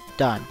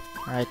done,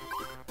 right?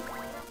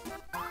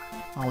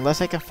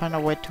 Unless I can find a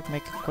way to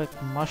make a quick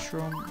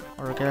mushroom,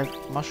 or get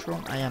a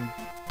mushroom, I am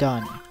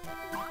done.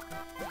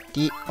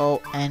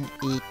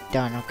 D-O-N-E,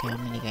 done. Okay, a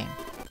minigame.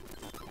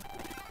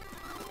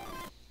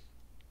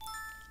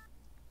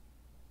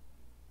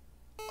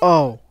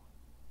 Oh.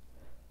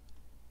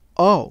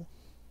 Oh.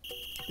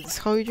 Is this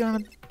how you're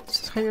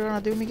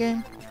gonna do me,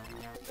 game?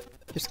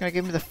 Just gonna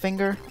give me the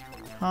finger?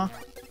 Huh?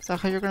 Is that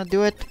how you're gonna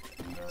do it?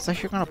 Is that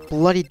how you're gonna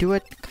bloody do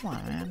it? Come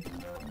on, man.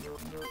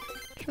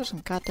 Show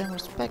some goddamn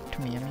respect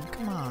to me. I mean,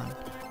 come on.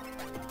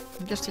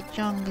 I'm just a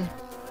young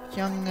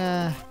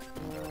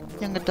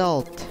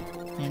adult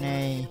in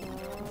a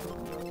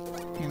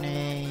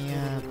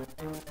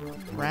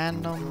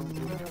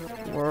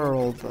random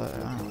world. I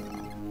don't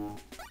know.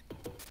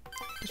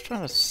 Just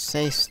trying to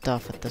say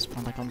stuff at this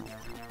point. Like I don't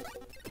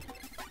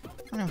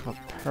even have a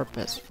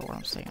purpose for what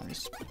I'm saying. I'm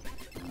just...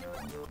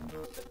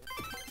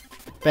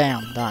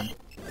 Bam, done.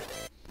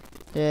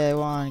 Yeah,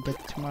 one, get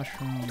 2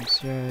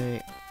 mushrooms,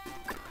 yay.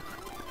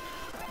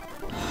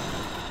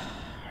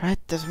 Right,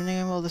 this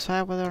minigame will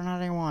decide whether or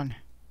not I won.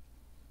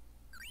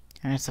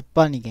 And it's a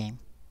bunny game.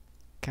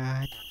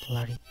 God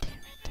bloody damn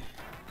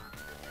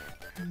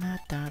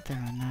it.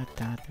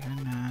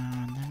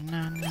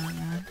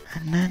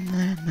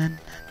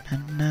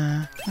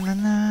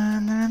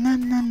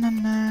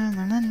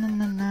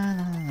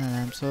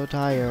 I'm so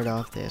tired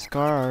of this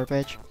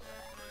garbage.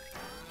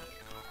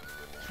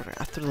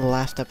 After the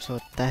last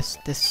episode, this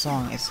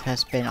song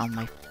has been on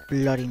my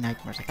bloody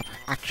nightmares. Like, I've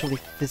actually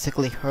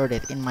physically heard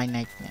it in my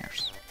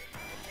nightmares.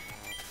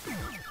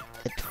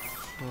 It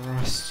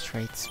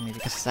frustrates me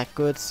because it's a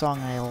good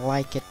song, I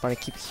like it, but I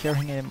keep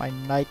hearing it in my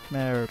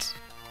nightmares.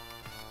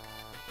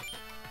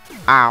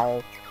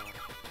 Ow.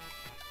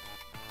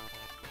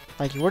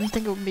 Like, you wouldn't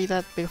think it would be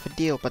that big of a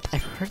deal, but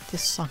I've heard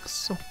this song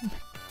so many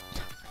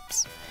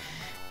times.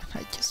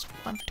 And I just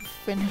want to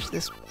finish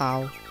this,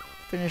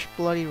 finish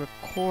bloody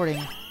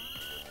recording.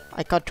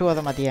 I caught 2 of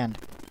them at the end.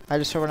 I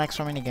deserve an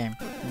extra minigame.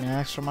 I mean, an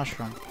extra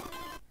mushroom.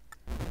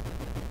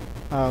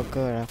 Oh,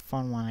 good. A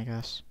fun one, I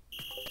guess.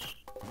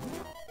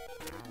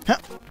 Huh!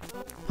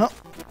 Huh!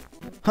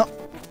 Huh!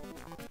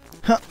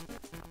 Huh!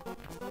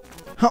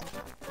 Huh!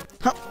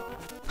 Huh!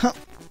 Huh!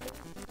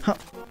 Huh!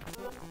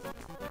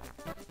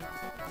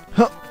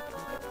 Huh!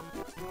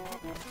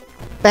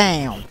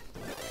 Bam!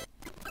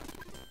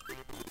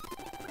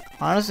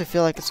 I honestly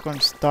feel like it's going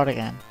to start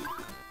again.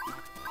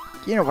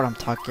 You know what I'm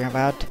talking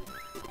about.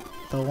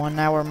 The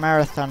 1-hour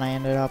marathon I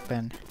ended up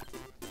in.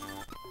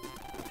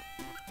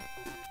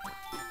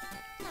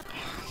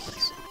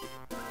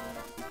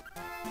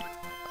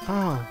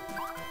 Oh.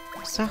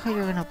 Is that how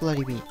you're gonna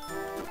bloody beat?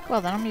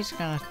 Well then I'm just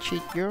gonna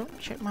cheat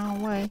my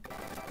own way.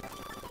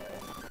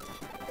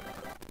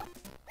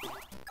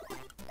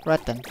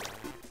 Right then.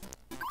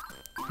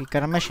 We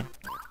got a mission.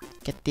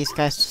 Get these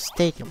guys to the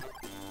stadium.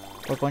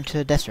 We're going to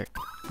the desert.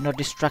 No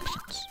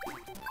distractions.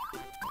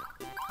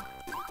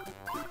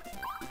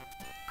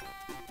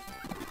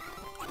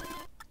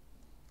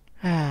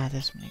 Ah,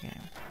 this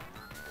minigame.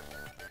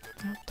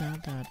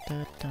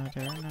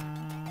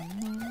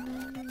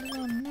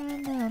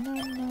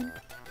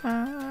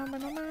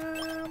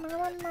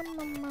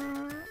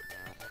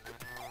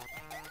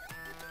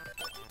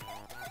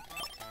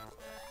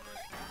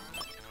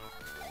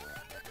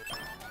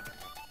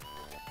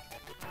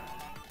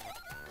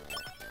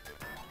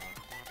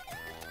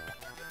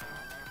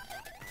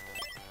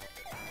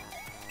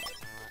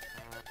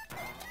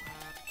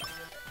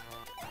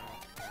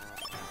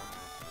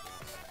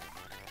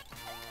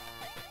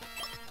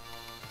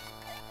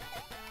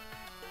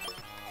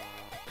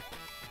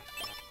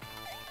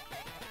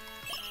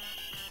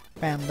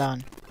 Bam,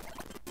 done.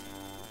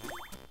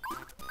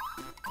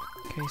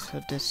 Okay,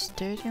 so the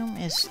stadium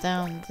is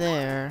down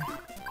there.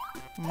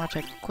 I'm gonna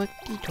take a quick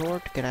detour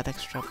to get that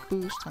extra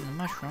boost on the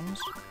mushrooms.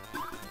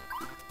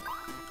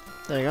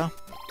 There you go.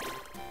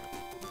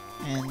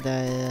 And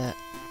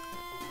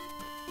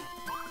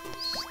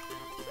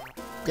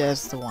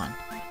there's the one.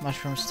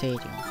 Mushroom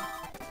Stadium.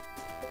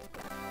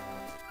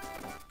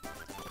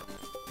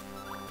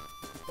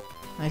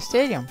 Nice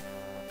stadium.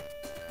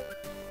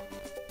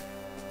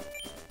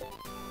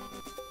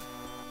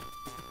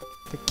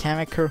 The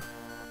chemical.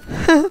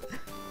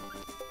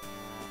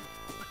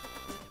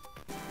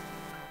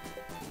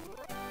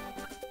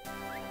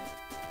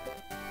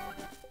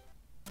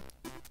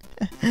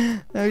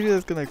 Actually,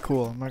 that's kinda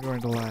cool, I'm not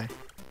going to lie.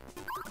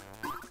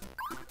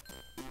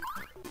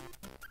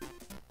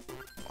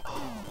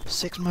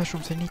 6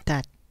 mushrooms, I need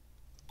that.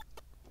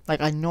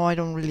 Like, I know I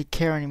don't really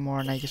care anymore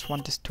and I just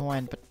want this to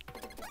end, but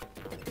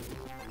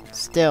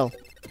still,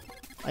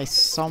 I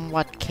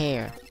somewhat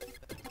care.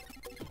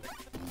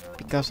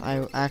 Because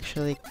I'm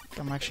actually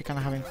kind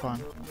of having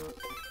fun.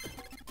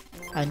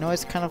 I know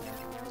it's kind of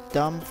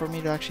dumb for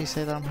me to actually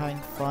say that I'm having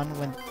fun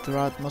when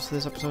throughout most of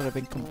this episode I've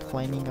been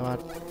complaining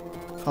about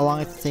how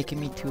long it's taken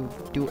me to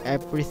do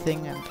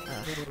everything, and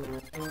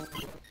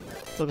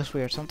look, it's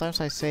weird. Sometimes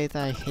I say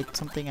that I hate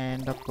something, I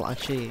end up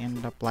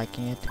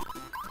liking it.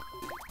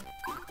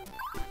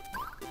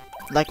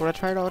 Like what I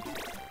tried out,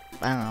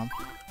 I don't know,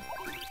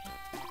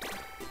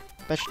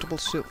 vegetable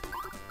soup.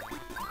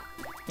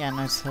 Yeah, I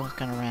know it sounds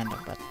kind of random,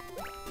 but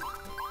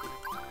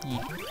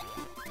yeah.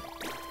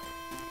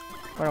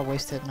 What a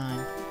wasted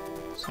 9.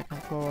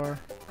 Second floor.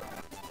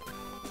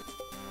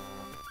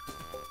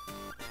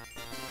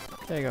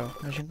 There you go,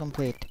 mission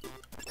complete.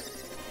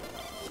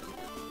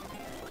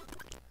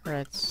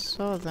 Alright,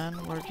 so then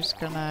we're just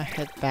gonna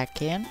head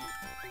back in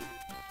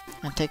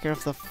and take care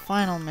of the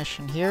final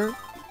mission here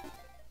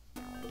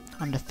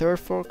on the 3rd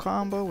floor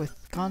condo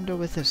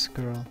with this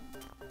girl.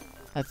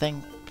 I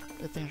think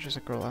she's a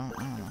girl. I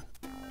don't know.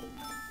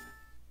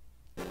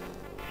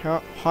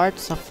 Her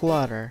heart's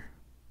aflutter.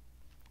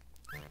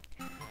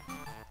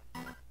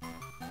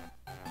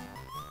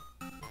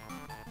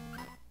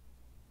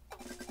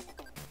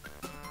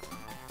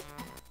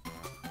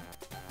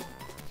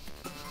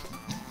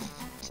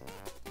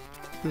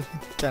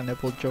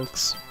 Cannibal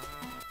jokes.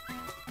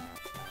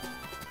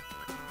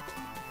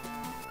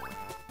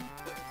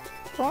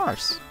 Of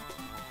course.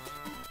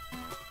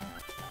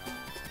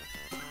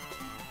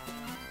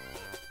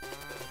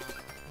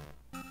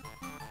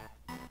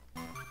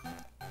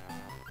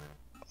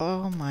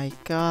 Oh my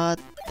god,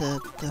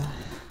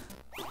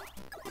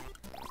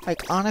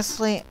 like,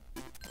 honestly,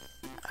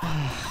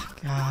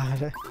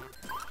 god.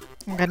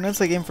 I know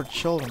it's a game for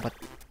children, but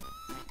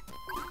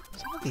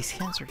some of these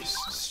hints are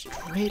just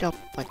straight up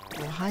like,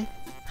 why?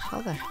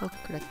 How the hell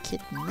could a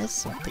kid miss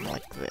something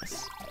like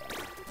this?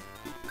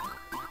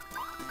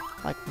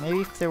 Like,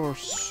 maybe if they were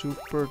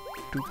super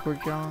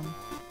duper young.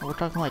 We're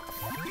talking like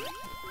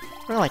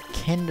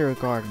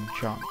kindergarten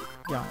young.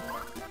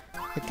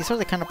 Like, these are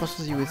the kind of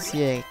puzzles you would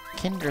see a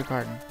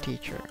kindergarten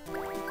teacher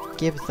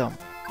give them.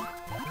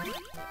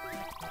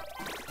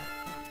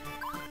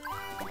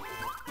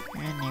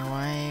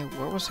 Anyway,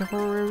 where was the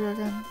horror area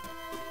again?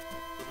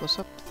 What's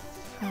up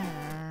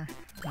there?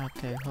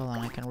 Okay, hold on,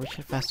 I can reach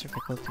it faster if I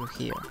go through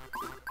here.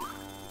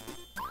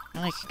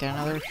 And I can get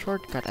another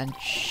shortcut, and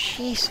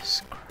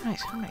Jesus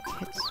Christ, how many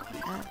hits do I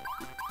have?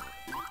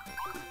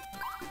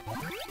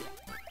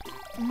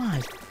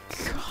 My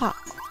god,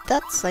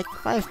 that's like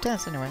 5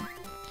 tenths anyway.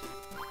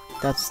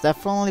 That's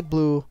definitely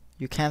blue,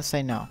 you can't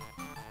say no.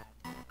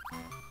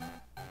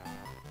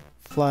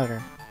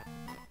 Flutter.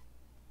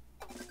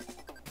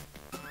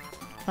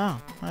 Oh,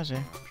 I see.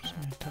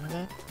 Somebody tell me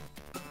that.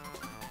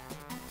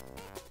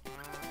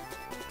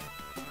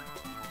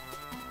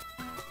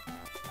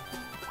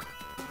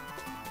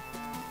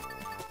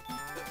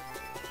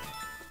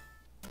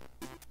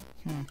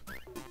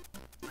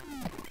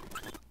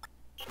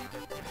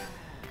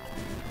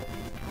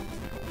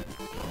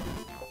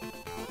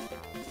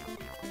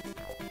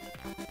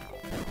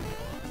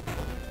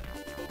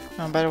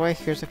 By the way,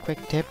 here's a quick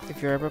tip: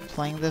 if you're ever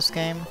playing this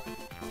game,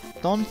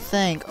 don't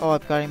think, oh, I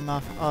got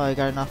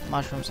enough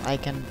mushrooms, I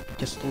can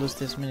just lose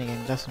this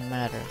minigame. Doesn't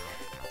matter.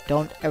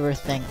 Don't ever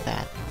think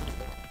that,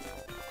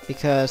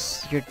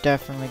 because you're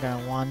definitely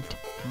gonna want,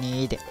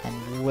 need,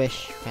 and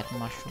wish you had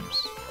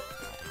mushrooms.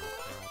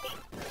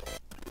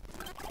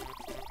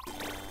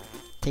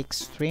 It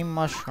takes 3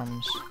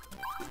 mushrooms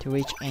to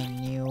reach a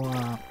new.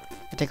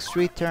 It takes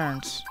 3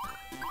 turns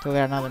to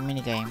get another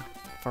minigame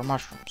for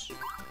mushrooms.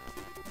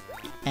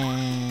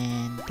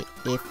 And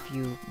if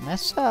you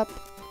mess up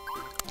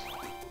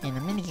in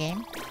a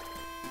minigame,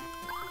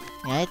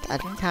 right,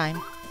 at any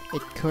time,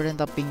 it could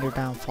end up being your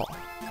downfall.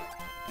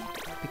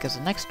 Because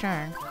the next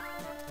turn,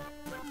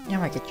 you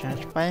might get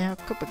challenged by a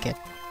Koopa Kid.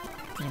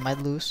 You might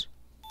lose.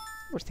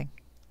 Worst thing.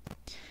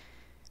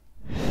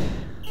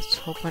 Let's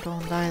hope I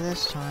don't die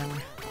this time.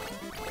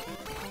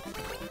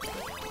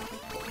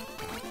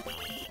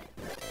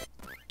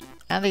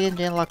 And again,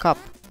 didn't lock up.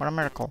 What a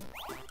miracle.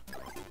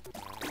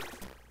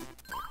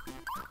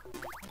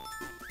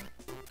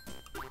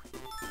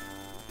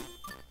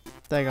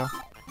 There you go.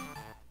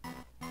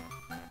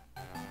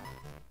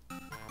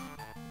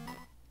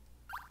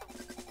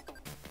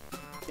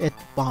 It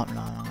won't.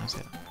 No, I'm gonna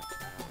say that.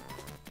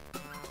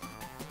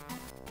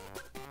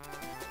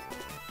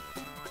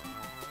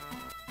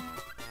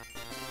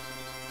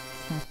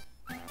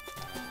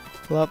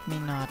 Love me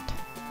not.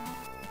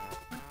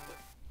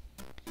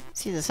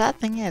 See, the sad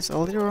thing is, a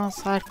later on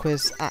side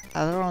quiz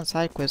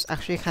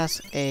actually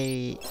has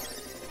a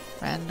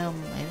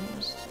random, maybe it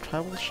was a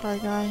tribal shy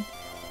guy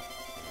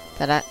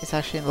that is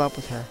actually in love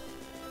with her.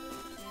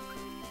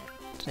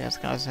 So that's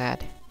kind of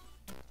sad.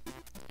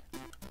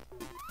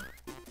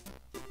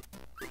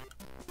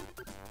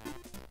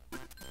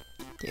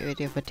 The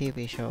idea of a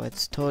TV show,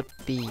 it's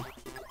Togepi.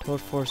 Toad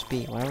Force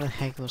B, whatever the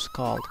heck it was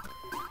called.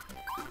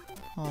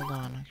 Hold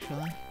on,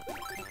 actually.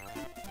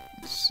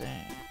 Let's see.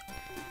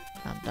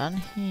 I'm done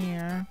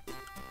here.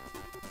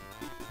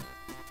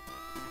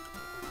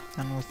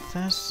 Done with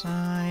this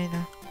side.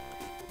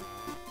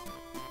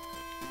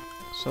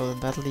 So then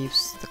that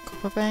leaves the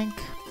Koopa Bank.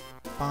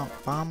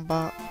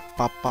 Bamba,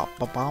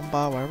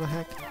 whatever the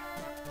heck.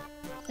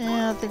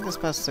 Yeah, I think this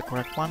pass is the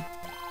correct one.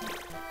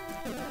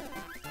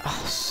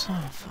 Oh,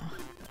 son of a...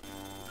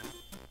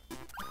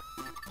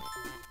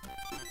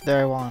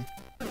 There I won.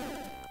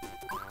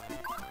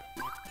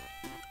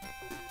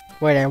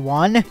 Wait, I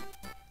won?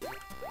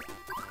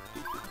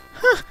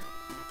 Huh!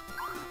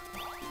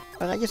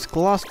 Like, I just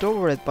glossed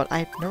over it, but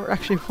I've never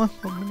actually won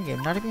the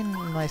minigame, not even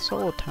in my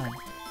solo time.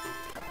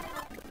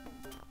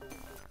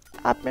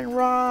 I've been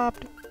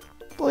robbed!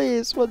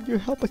 Please, will you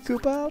help a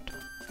Koopa out?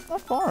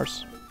 Of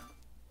course.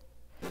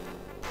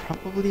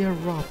 Probably a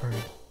robbery.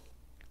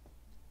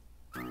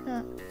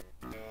 Yeah.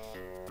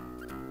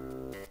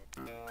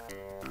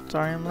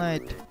 Sorry I'm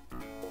late.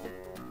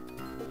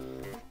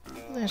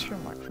 Thanks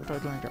very much for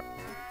doing that.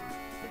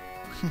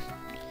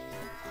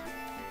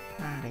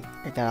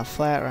 I got a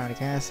flat around the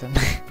gas and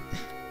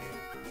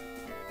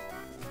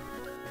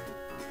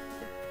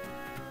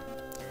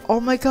oh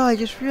my god, I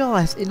just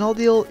realized in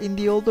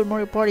the older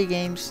Mario Party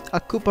games, a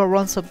Koopa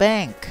runs a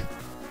bank.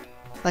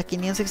 Like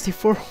in the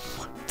N64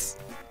 ones.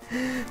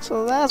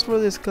 So that's where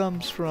this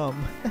comes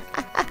from.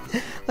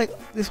 Like,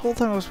 this whole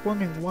time I was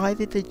wondering, why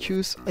did they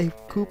choose a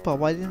Koopa?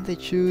 Why didn't they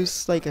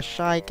choose like a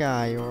Shy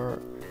Guy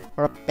or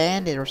a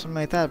Bandit or something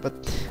like that? But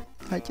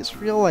I just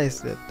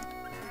realized it.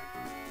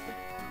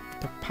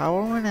 The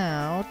power went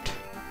out.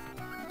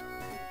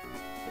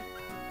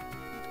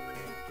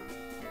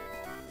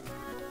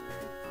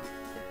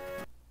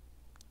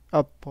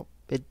 Oh,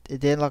 it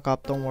didn't lock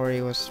up, don't worry,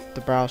 it was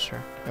the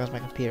browser. It was my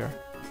computer.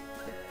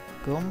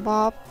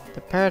 Goombop, the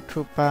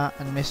Paratroopa,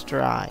 and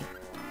Mr. I.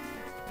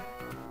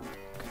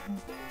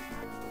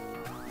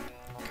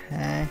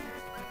 Okay.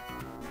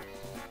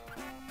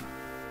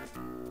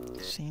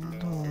 Seen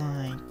the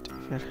light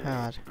if it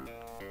had.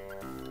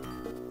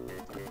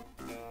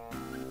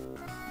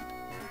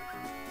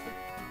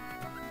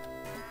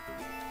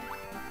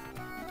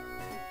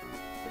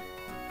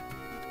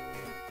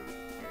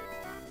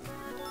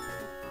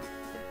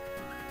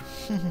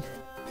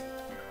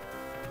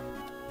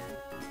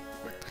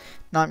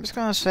 Now I'm just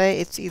gonna say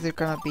it's either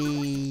gonna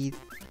be...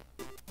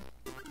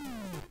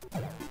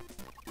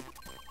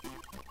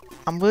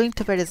 I'm willing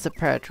to bet it's the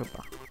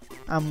Paratroopa.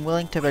 I'm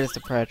willing to bet it's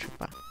the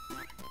Paratroopa.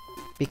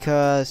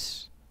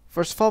 Because,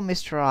 first of all,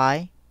 Mr.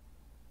 I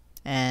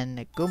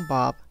and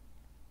Goombop,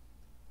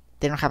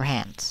 they don't have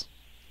hands.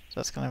 So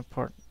that's kind of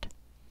important.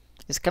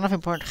 It's kind of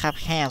important to have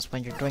hands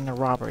when you're doing a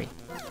robbery.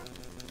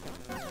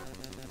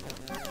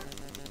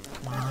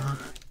 Come on.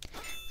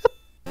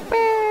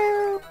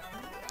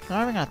 I'm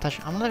not even gonna touch.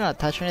 I'm not gonna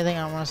touch anything.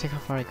 I want to see how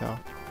far I go.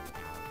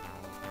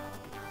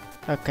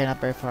 Okay,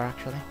 not very far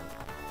actually.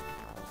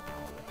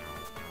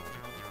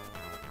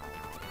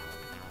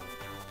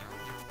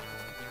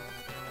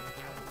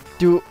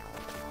 Dude,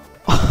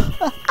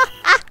 I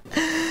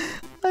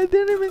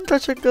didn't even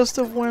touch a gust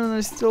of wind and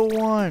I still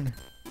won.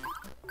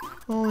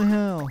 Holy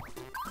hell!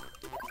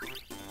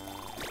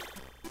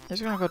 I'm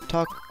just gonna go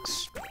talk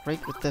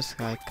straight with this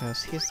guy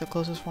because he's the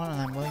closest one, and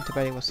I'm willing to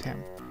bet it was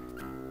him.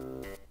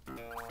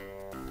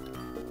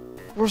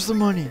 Where's the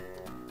money?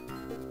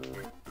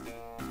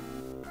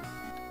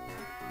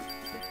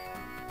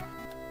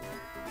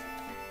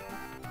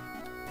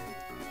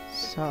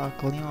 Saw a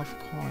gleam of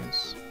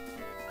coins.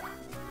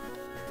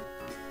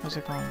 Where's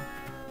it going?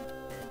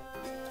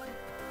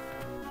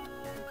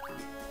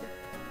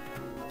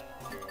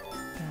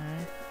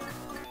 Okay.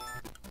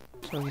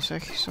 So he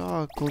said he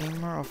saw a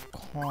glimmer of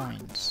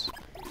coins.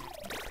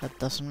 That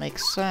doesn't make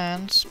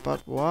sense,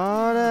 but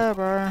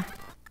whatever.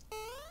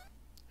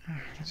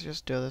 Let's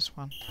just do this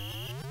one.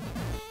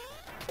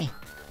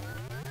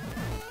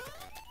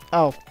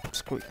 Oh,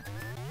 screw you.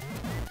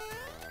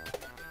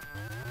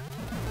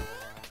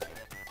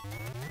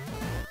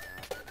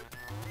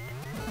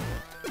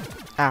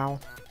 Ow.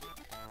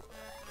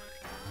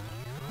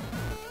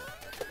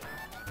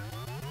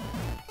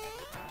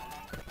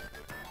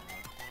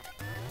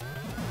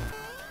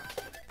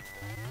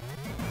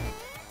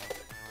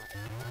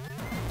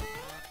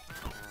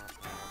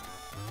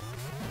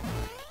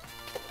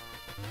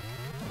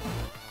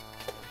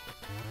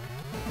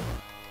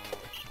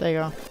 There you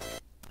go.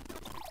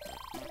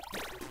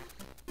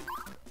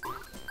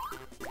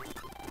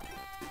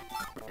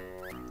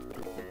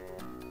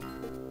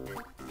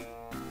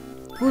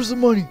 Where's the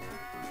money?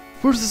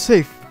 Where's the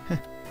safe?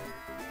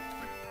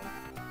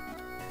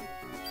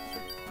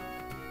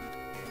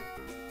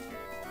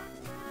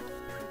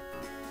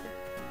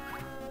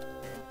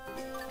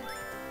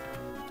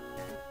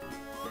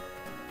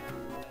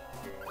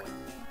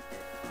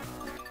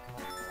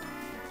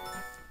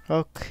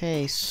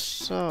 Okay,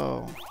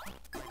 so...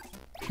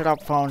 Shut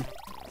up, phone.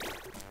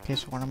 Okay,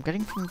 so what I'm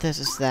getting from this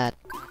is that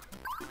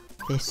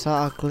they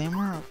saw a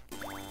glimmer of...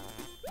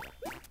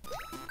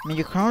 I mean,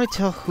 you can only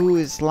tell who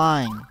is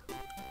lying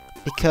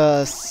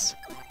because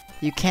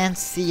you can't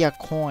see a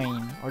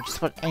coin or just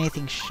about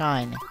anything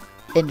shine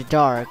in the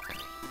dark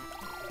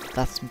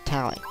that's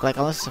metallic. Like,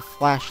 unless it's a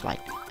flashlight.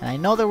 And I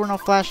know there were no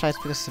flashlights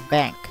because it's a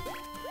bank.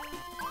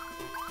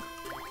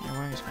 And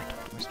where is my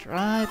talk to Mr.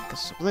 I?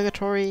 Because it's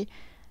obligatory.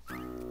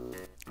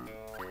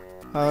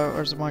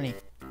 Where's the money?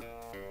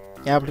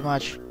 Yeah, pretty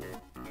much.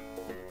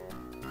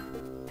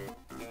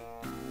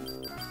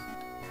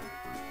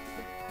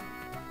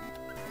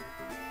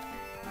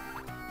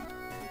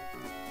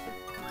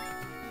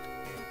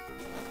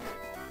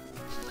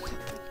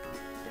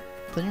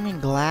 Don't you mean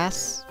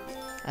glass?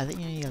 I think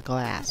you need a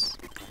glass.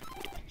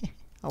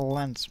 A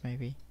lens,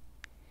 maybe.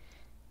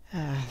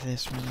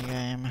 This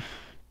minigame.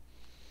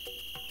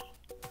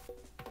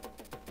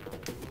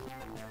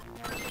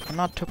 I'm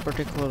not too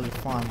particularly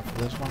fond of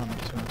this one, I'm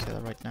just gonna say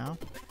that right now.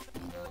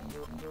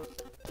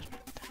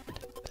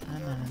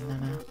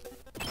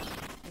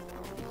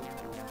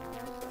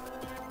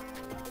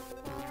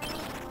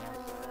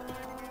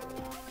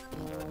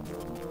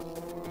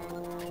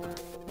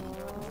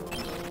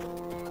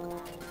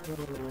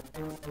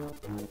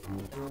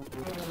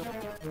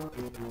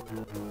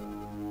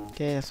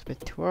 Okay, that's a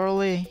bit too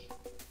early.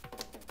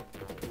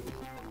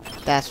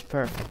 That's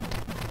perfect.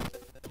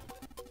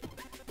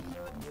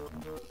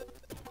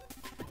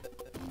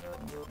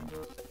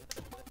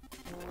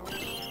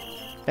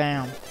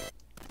 Bam.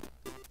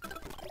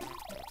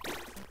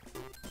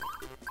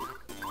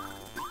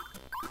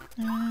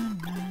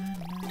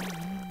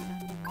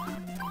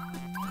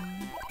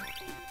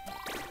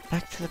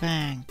 Back to the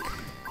bank.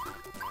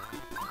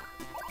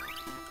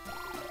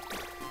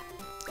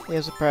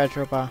 Here's a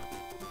paratrooper.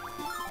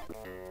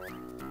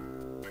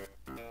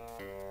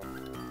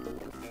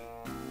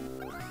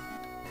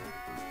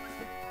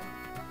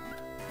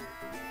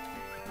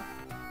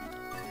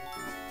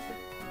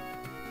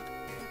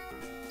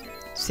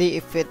 See,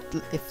 if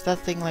that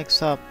thing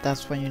lights up,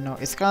 that's when you know.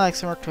 It's kind of like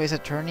similar to Ace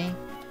Attorney,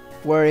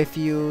 where if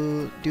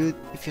you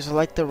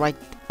select the right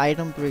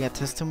item during a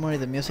testimony,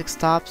 the music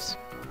stops.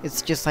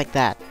 It's just like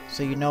that,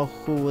 so you know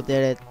who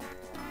did it.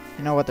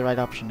 You know what the right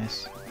option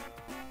is.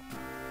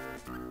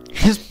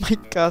 It's my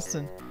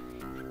cousin.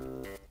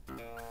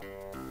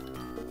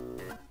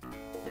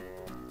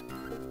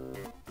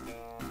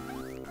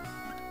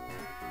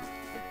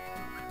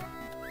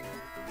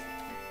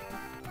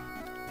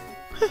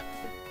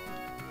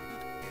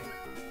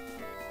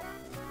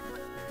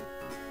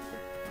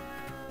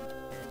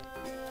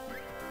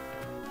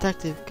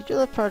 Detective, could you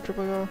let Paratrooper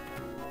go?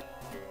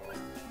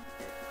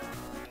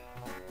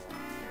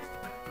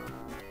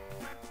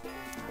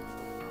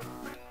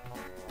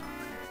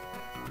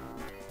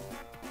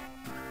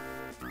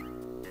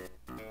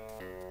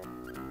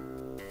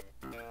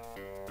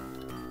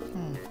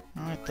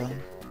 Alright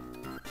then.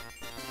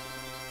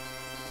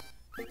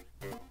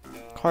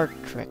 Card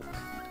trick.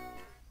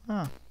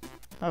 Oh,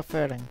 how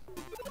fitting.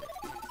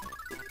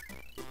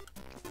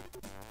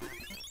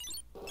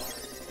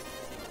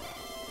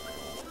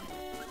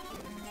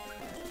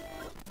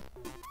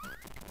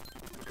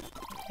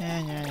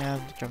 Yeah,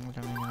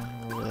 jungle.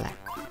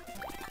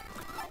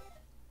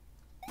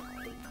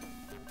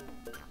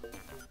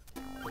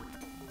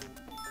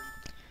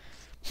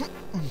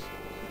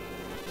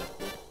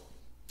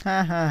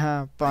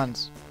 Ha,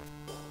 buns.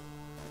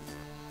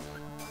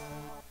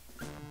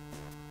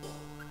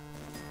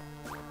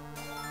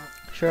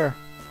 Sure,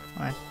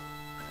 fine.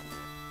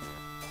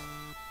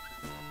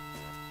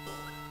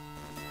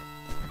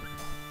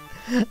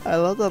 I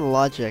love that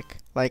logic.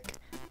 Like,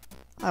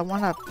 I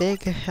want a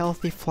big,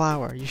 healthy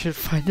flower. You should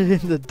find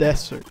it in the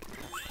desert.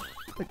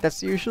 Like,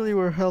 that's usually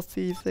where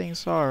healthy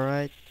things are,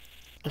 right?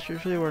 That's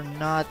usually where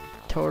not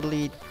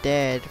totally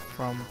dead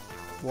from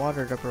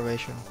water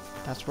deprivation.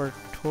 That's where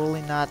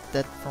totally not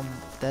dead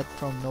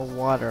from no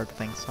water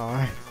things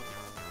are.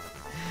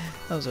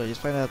 I'm sorry,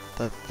 just find out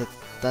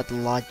that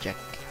logic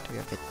to be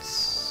a bit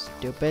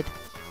stupid.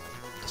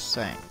 Just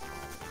saying.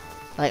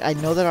 Like, I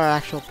know there are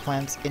actual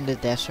plants in the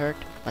desert,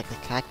 like the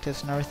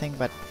cactus and everything,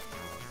 but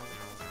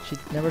she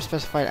never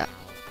specified a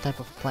type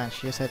of plant,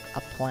 she just said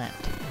a plant.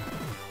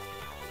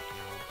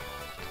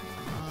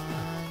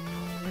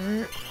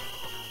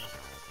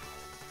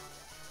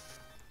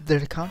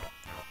 Did it count?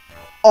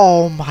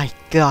 Oh my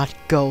god,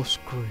 go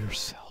screw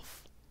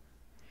yourself.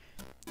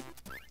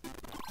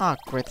 Ah,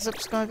 great, this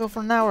episode's gonna go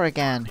for an hour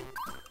again.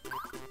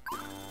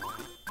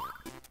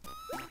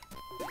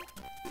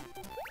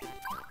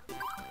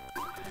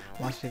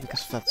 Must be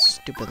because of that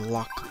stupid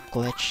lock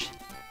glitch.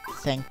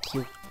 Thank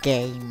you,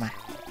 game.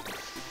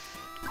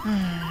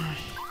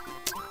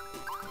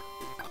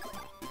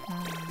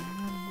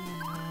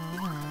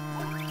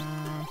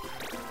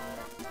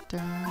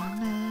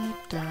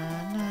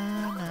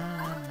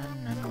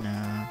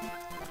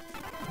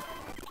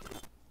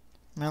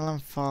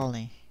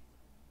 Melancholy.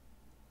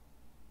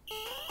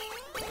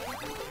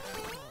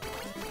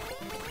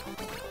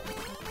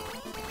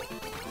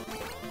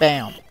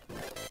 Bam.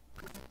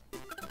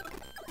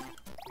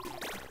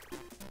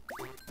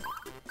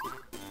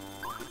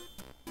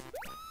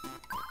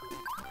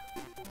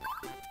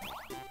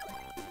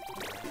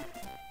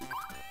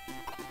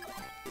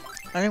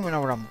 I don't even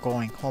know where I'm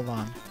going. Hold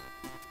on.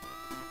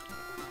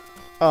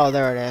 Oh,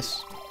 there it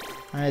is.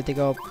 I need to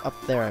go up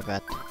there, I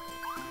bet.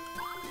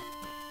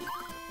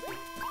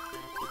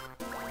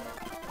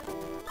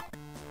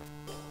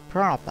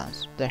 Piranha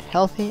plants. They're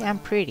healthy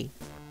and pretty.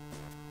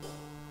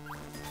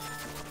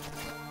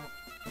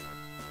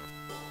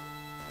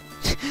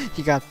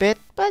 You got bit,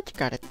 but you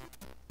got it.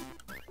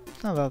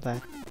 Not about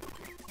that.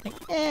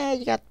 Like,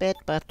 you got bit,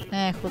 but who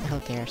the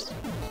hell cares?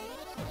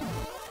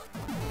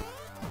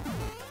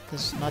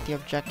 This is not the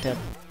objective.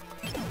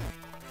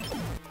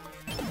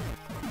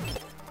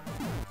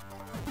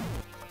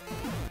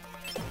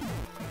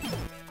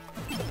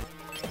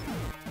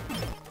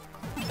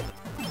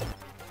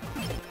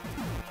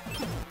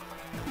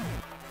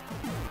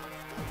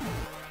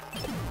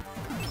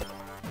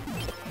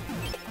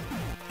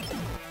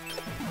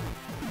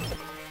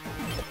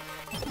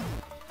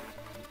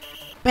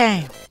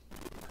 Bang!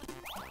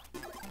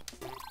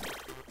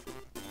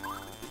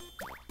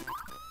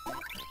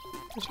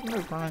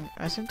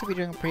 I seem to be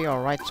doing pretty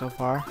alright so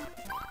far.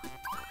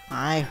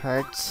 My eye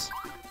hurts.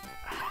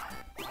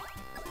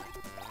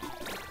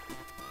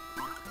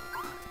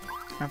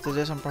 After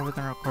this, I'm probably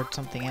gonna record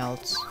something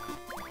else.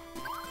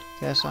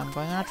 Guess I'm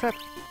going on a trip.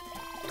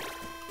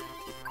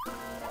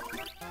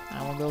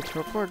 I won't be able to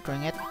record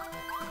during it.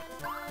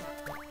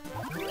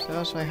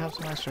 So I have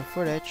some extra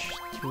footage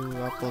to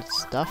upload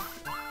stuff.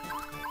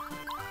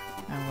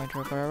 I'm going to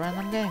record a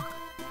random game,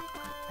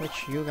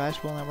 which you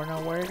guys will never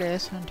know where it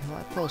is until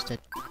I post it.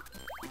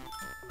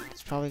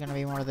 It's probably gonna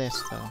be more of this,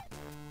 though.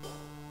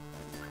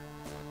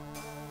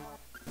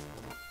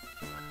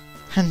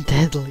 And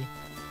deadly.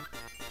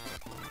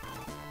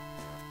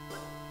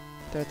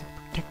 They're the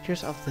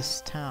protectors of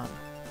this town.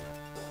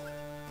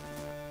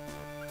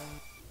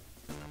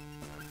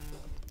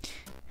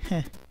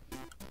 Heh.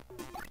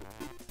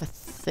 I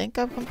think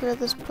I've completed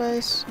this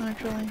place,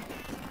 actually.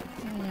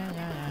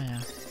 Yeah.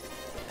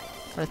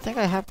 But I think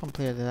I have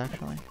completed it,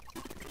 actually.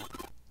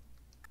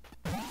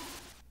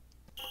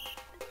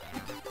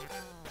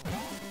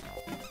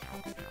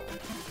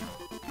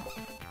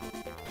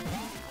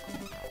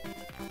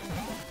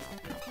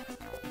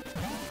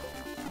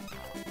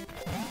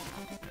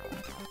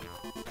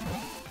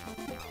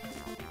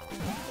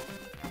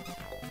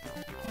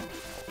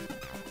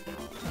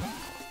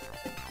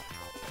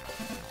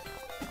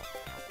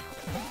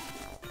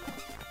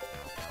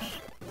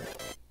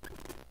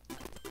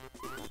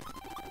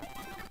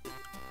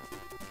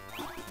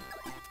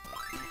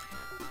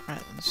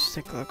 Alright, let's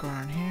take a look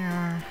around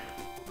here.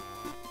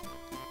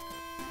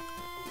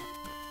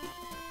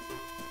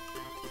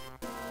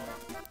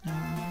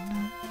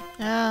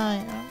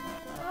 Yeah,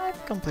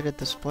 I've completed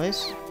this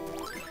place.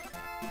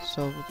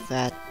 So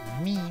that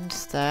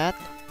means that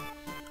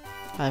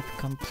I've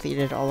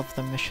completed all of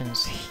the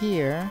missions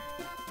here.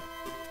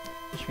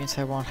 Which means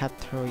I won't have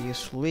to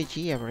use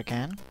Luigi ever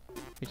again.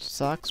 Which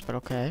sucks, but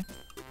okay.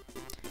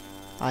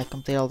 I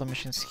completed all the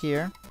missions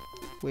here.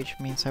 Which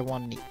means I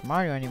won't need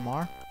Mario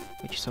anymore.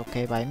 Which is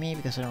okay by me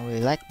because I don't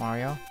really like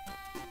Mario.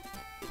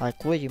 I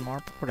like Luigi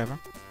more, but whatever.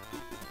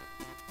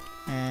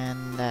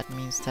 And that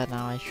means that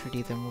now I should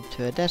either move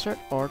to the desert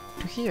or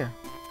to here.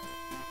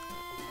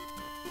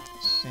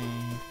 Let's see,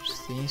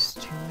 there's these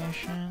two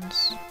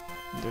missions.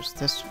 There's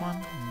this one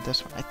and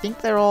this one. I think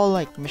they're all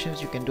like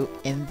missions you can do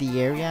in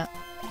the area.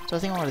 So I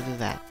think I want to do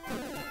that.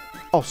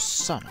 Oh,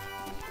 son.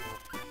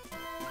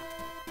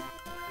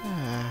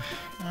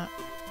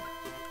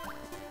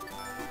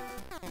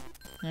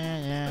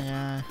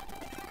 Yeah.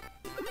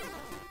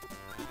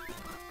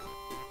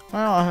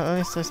 Well, at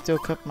least I still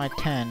kept my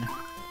 10.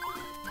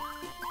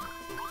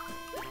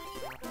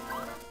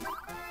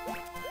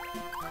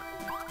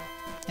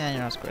 Yeah,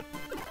 that's good.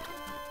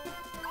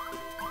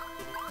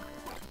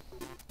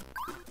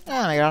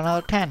 Yeah, I got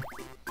another 10.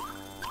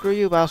 Screw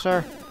you,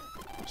 Bowser.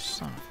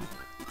 Son of a...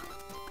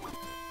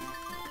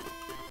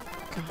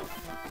 God,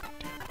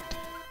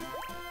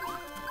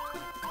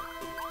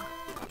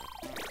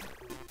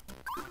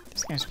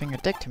 this game's being a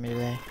dick to me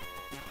today.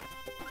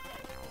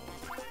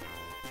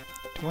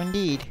 Do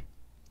indeed.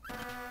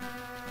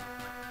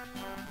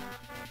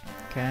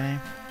 Okay.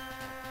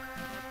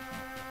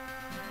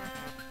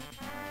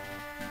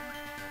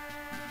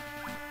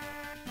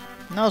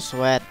 No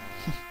sweat.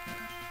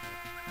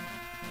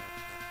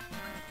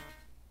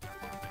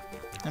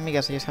 Let me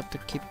guess, I just have to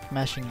keep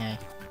mashing A.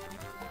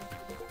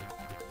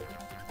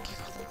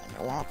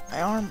 Let me walk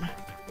my arm.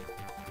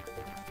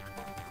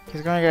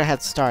 He's gonna get a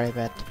head start, I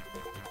bet.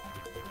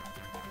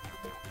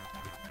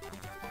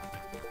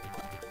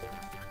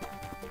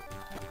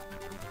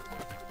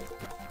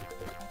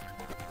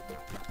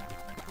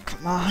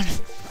 Come on.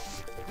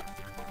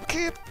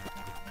 Keep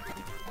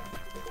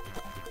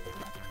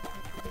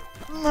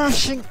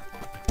mashing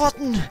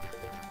button.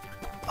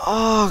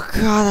 Oh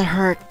god, that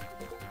hurt.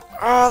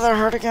 Oh, that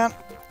hurt again.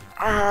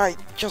 Ah,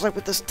 just like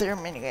with the steer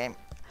minigame.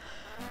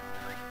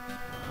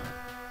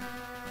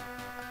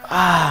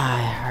 Ah,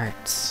 it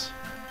hurts.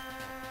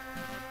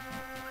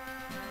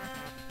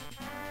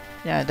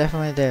 Yeah, it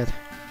definitely did.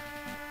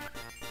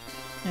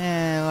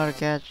 Yeah, a lot of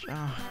catch.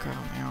 Oh god,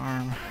 my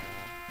arm.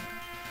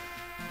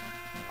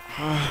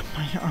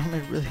 My arm,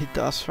 it really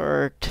does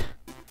hurt.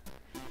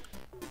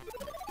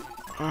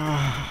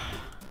 I'm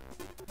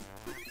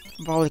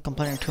probably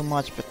complaining too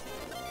much, but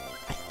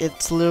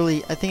it's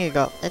literally, I think it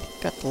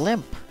got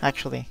limp,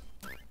 actually.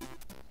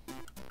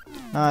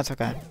 No, it's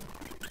okay.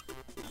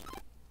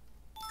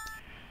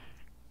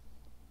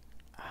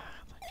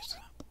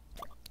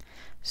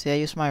 See, I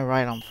use my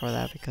right arm for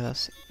that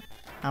because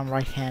I'm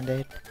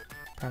right-handed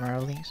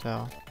primarily,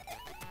 so.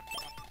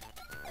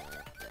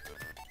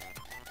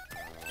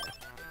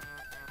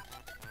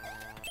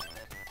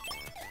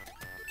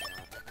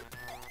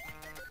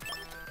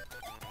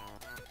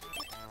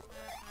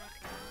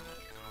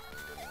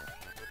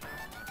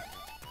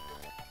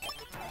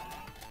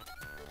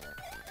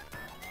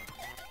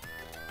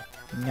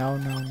 No,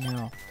 no,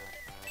 no.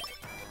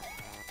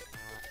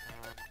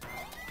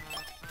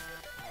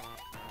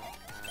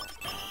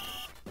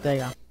 There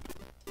you go.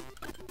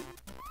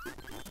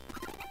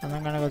 I'm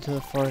not gonna go to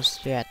the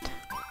forest yet.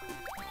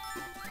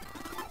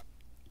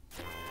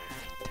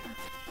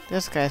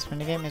 This guy's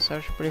minigame is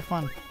actually pretty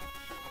fun.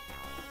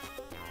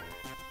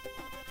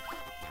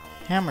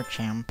 Hammer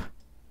Champ.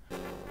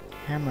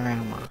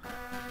 Hammer.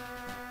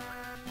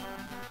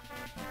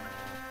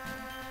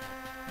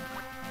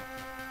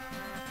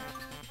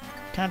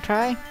 Can I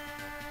try?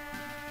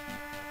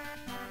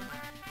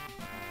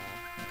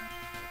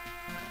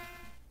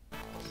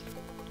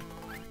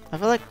 I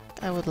feel like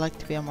I would like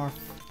to be a more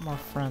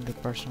friendly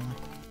personally.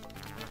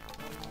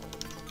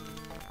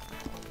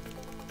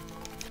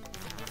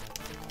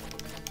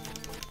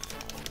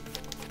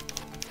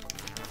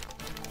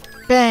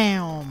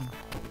 Bam!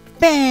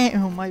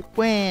 Bam! I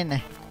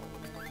win!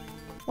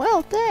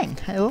 Well, dang,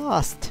 I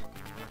lost.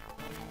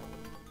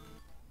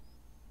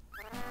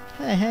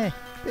 Hey,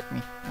 bit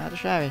me. Not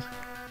shabby.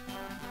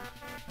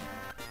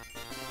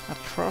 A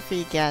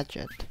trophy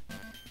gadget.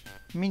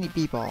 Mini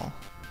b-ball.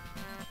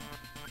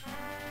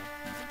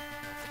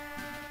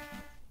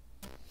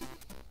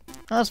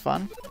 That's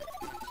fun.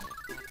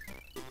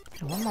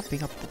 I'm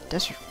mopping up the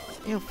desert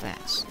real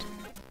fast.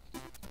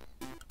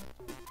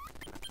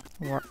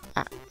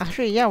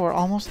 Actually, yeah, we're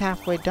almost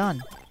halfway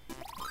done.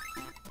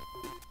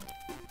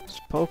 There's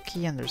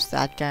Pokey and there's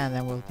that guy, and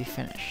then we'll be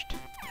finished.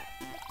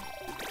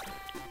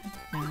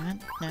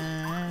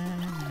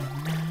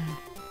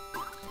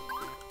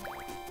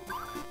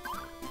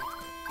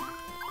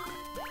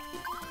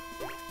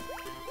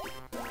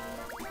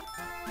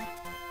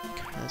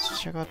 Okay,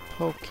 let's check out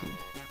Pokey.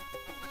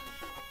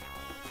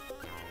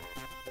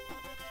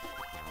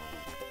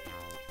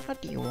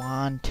 What do you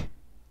want?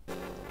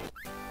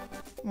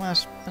 Well,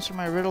 answer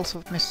my riddles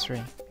of mystery.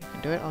 If you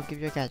can do it, I'll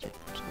give you a gadget.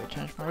 So we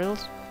change my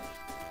riddles?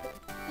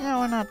 Yeah,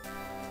 why not?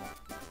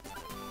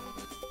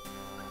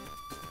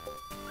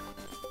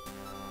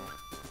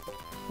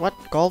 What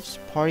golfs,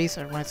 parties,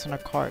 and rides on a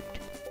cart?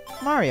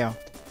 Mario.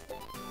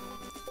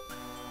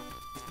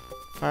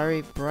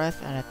 Fiery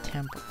breath and a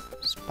temper.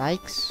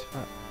 Spikes?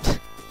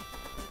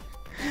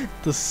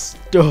 The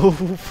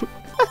stove.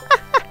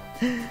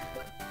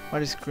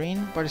 What is green?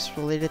 What is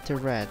related to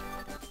red?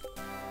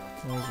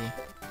 Luigi.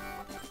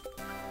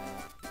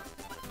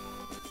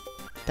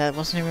 That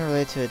wasn't even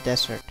related to the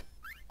desert.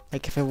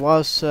 Like if it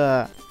was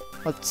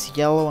what's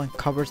yellow and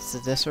covers the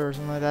desert or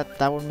something like that,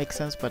 that would make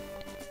sense, but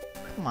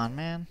come on,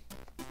 man.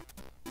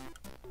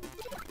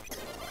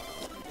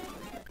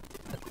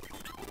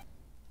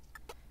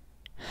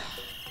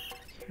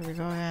 Here we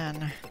go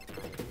again.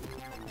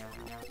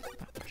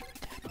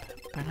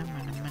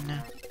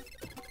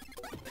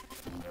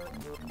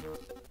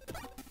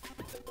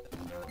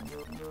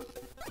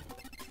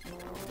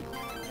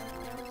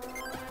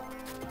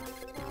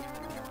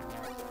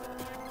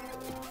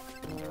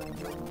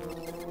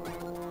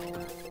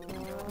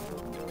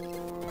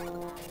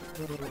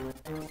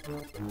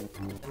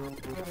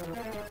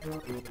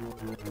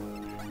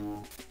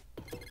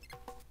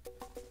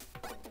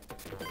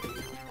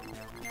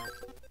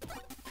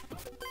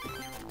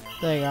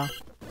 There you go.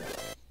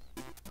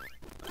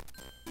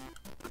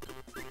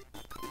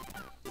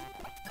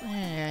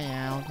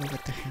 Yeah, I'll go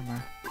get the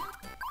hammer.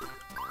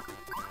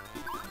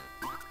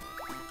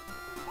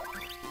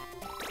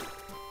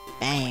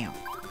 Bam!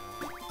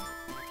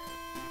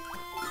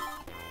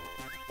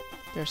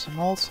 There's an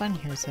old sign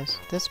here that says,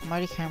 "This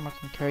mighty hammer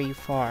can carry you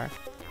far.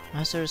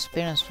 Master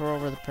spin and soar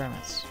over the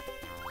pyramids."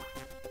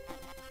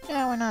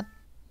 Yeah, why not?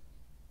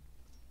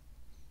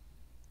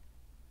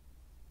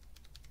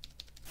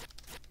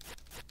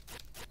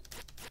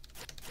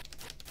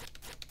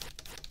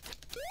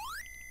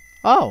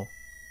 Oh!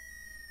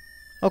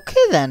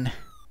 Okay then!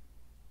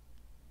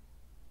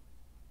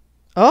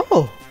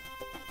 Oh!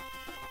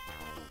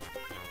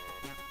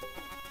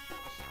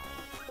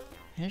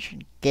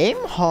 Ancient Game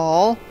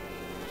Hall?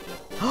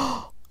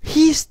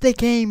 He's the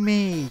Game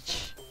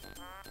Mage!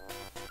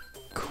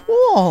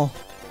 Cool!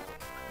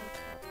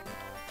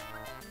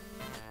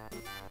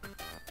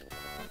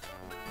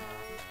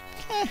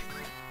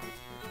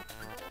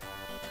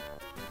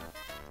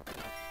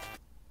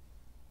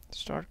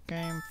 Start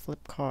game,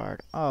 flip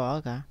card. Oh,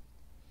 okay.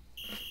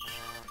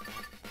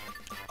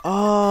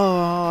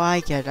 Oh,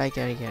 I get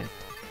it.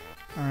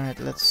 Alright,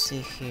 let's see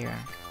here.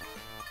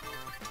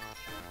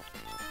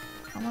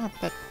 I'm gonna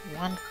bet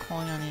 1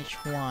 coin on each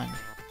one.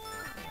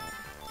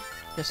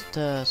 Just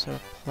to sort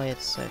of play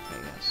it safe,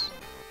 I guess.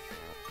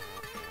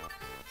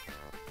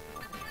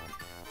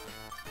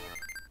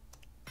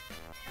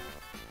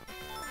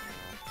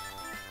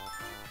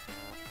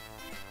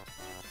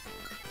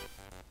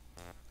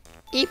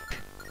 Eep!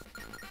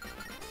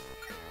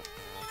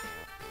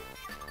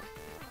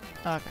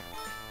 Okay.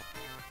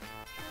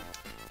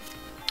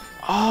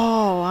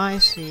 Oh, I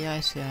see.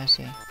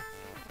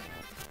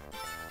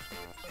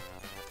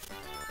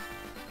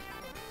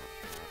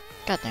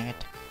 God dang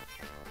it.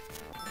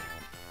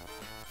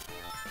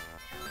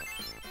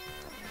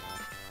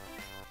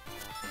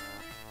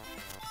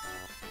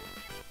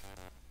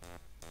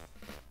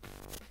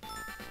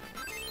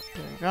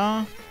 There we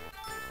go.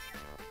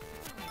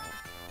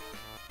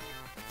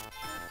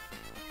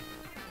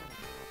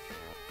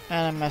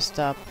 And I messed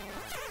up.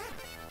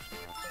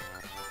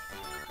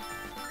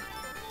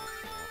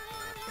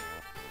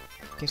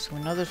 Okay, so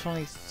we know there's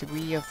only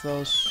 3 of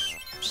those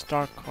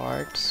star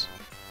cards.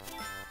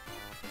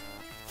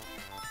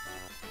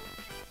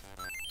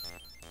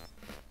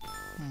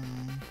 Okay,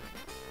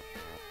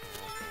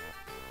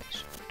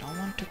 so I don't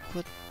want to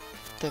put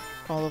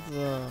all of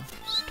the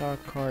star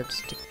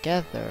cards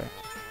together.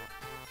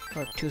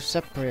 Or 2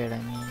 separate, I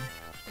mean.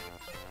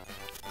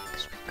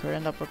 Because we could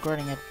end up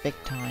recording it big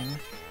time.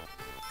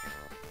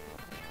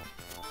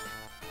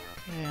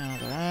 Okay,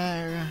 another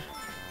egg.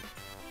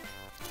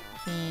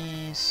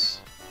 Peace.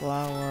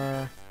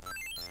 Flower.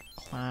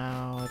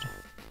 Cloud.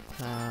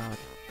 Cloud.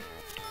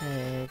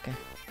 Egg.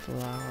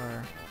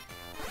 Flower.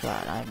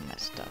 Cloud. I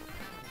messed up.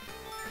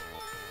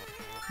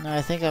 No,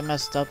 I think I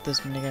messed up this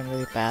minigame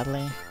really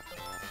badly.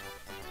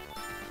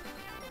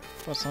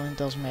 But something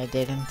tells me I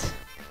didn't.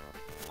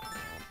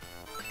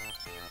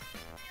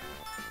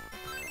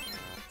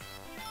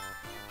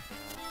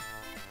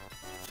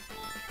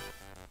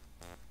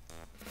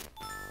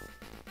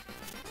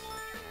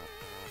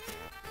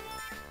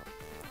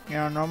 You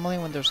know, normally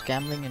when there's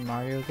gambling in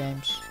Mario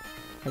games,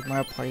 like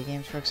Mario Party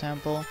games for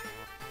example,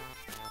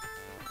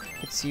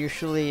 it's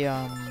usually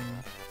the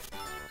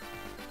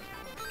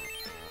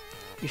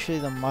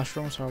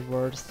mushrooms are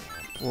worth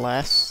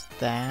less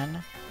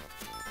than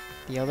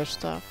the other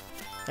stuff.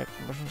 Like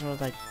mushrooms are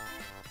like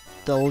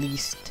the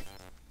least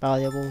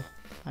valuable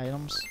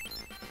items.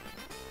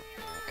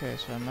 Okay,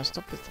 so I messed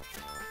up with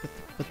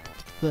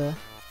the.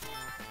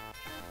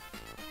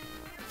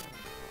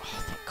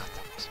 Oh, thank God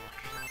that wasn't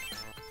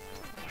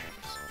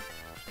mushrooms.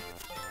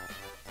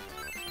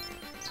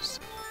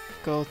 Just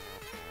go.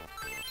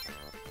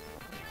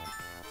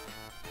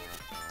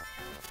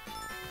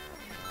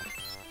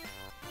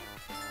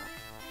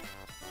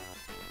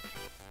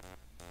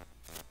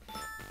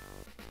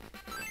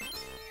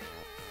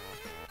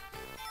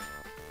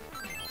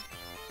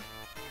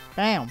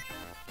 Bam!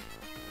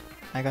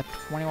 I got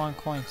 21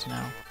 coins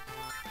now.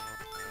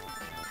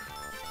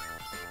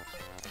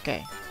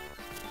 Okay.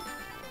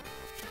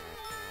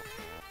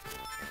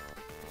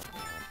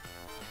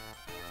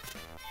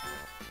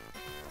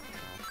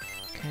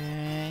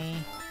 Okay.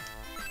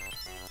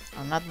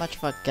 I'm not much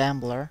of a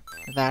gambler.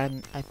 That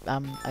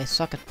I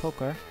suck at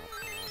poker.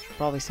 Should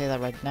probably say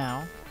that right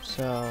now.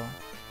 So,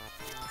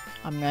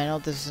 I mean, I know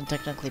this isn't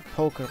technically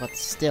poker, but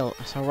still,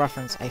 as a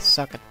reference, I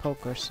suck at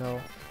poker. So,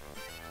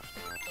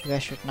 you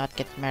guys should not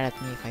get mad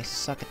at me if I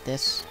suck at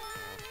this,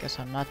 because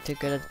I'm not too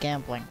good at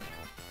gambling.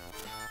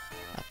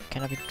 I've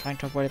kind of been trying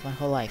to avoid it my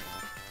whole life.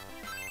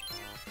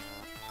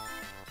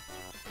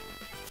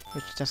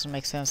 Which doesn't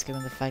make sense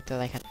given the fact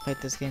that I had played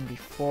this game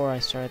before I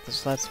started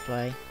this Let's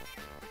Play.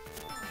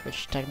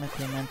 Which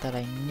technically meant that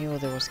I knew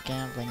there was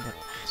gambling, but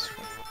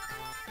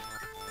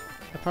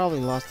I probably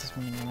lost this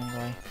minigame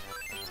anyway.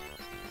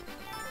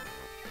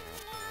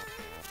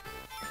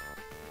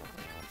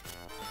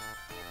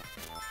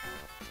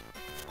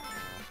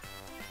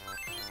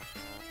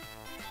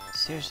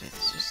 Seriously,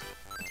 this just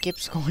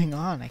keeps going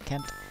on.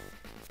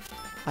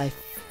 I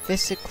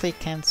physically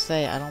can't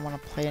say I don't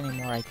want to play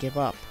anymore, I give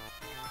up.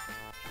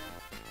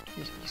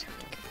 You just have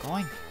to keep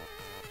going.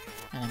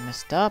 And I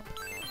messed up.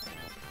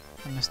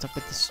 I messed up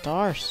with the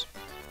stars.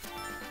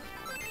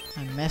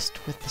 I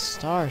messed with the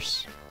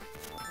stars.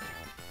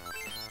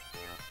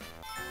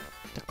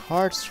 The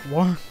cards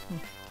swarm.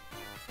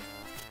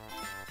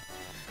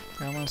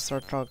 I'm gonna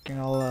start talking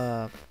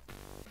all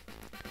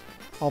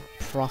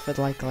prophet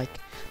like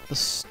the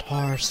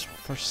stars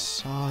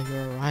foresaw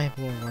your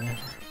arrival or whatever.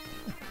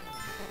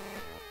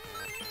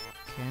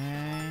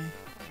 Okay.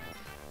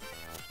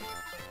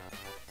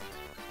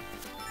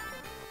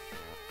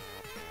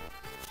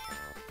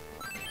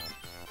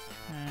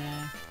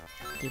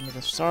 Give me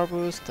the star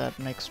boost, that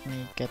makes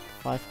me get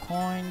 5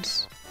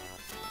 coins.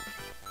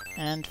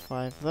 And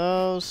 5 of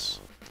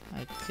those.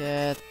 I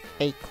get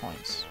 8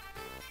 coins.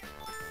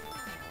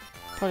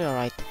 Probably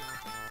alright.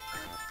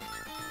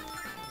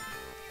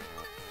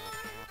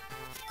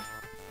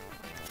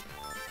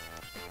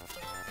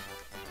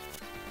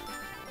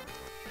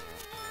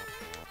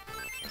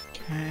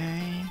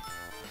 Okay.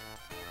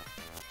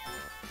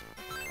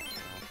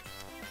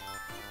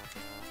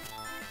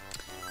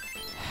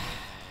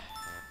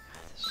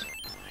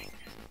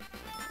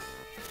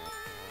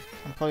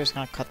 probably just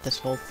gonna cut this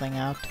whole thing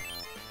out.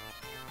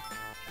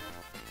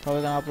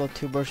 Probably gonna upload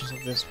 2 versions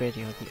of this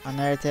video, the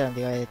unedited and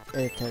the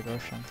edited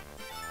version.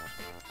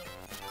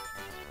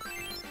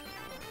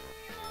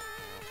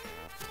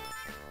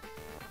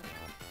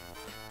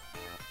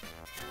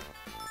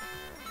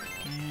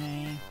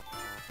 Okay.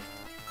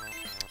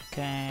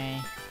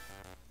 Okay.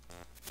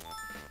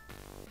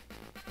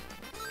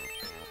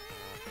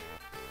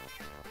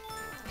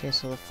 Okay,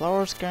 so the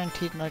flower's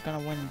guaranteed not gonna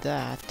win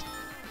that.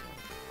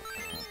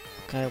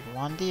 Okay,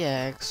 won the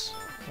eggs.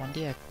 Won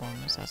the egg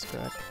bonus, that's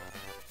good.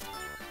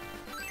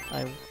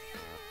 I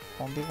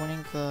won't be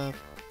winning the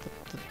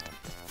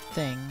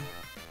thing.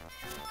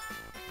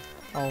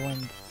 I'll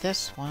win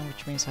this one,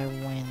 which means I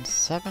win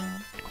 7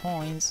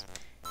 coins.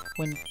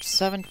 Win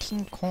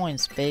 17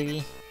 coins,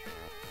 baby.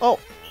 Oh!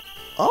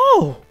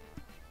 Oh!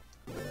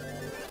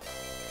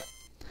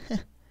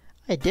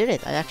 I did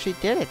it. I actually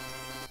did it.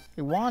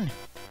 I won.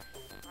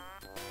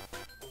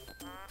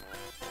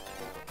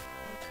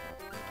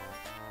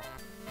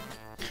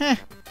 Heh.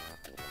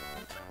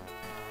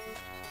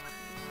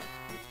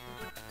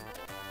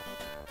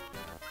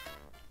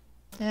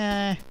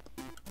 Yeah.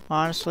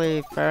 Honestly,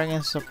 if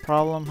arrogance is a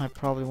problem, I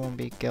probably won't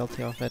be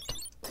guilty of it.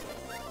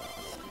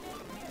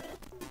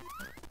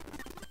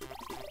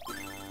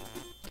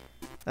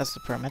 That's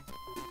the permit.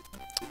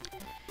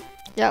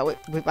 Yeah,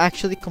 we've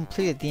actually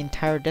completed the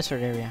entire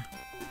desert area.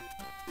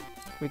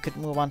 We could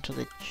move on to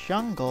the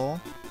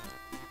jungle.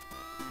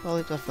 We'll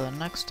leave that for the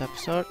next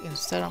episode.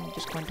 Instead, I'm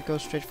just going to go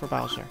straight for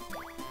Bowser.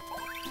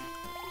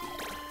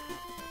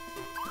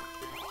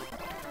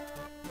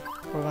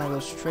 We're gonna go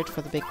straight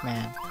for the big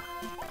man.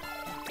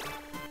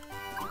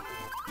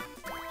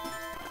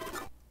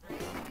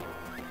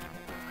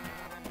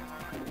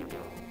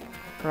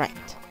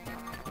 Right.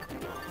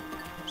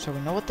 So we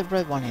know what the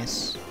red one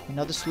is. We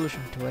know the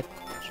solution to it.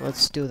 So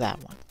let's do that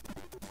one.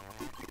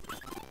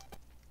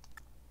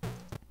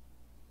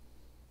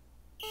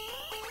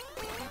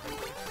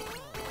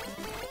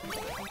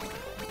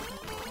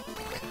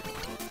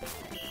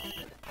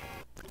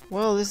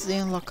 Well, this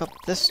didn't look up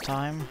this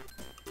time.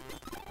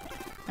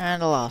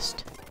 And I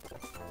lost.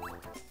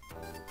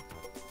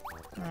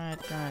 Right.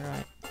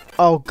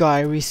 Oh god, I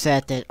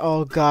reset it.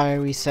 Oh god, I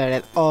reset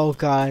it. Oh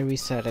god, I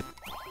reset it.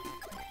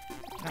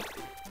 No.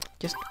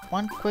 Just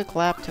one quick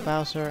lap to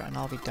Bowser and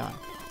I'll be done.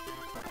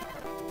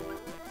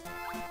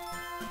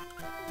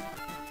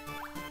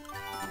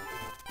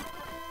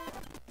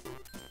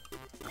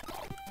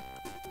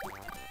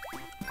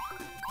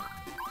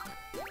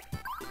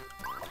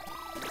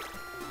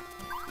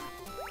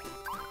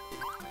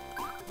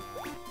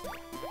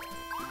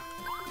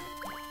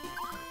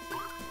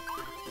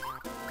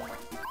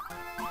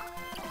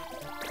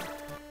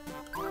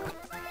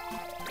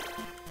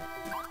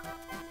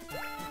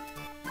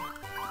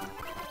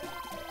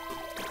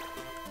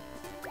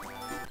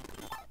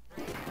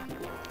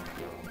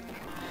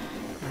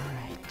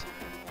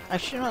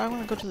 Actually, you know what? I'm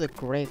gonna go to the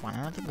gray one.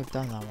 I don't think we've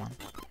done that one.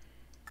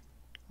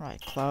 Right,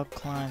 Cloud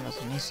Climb,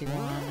 that's an easy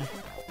one.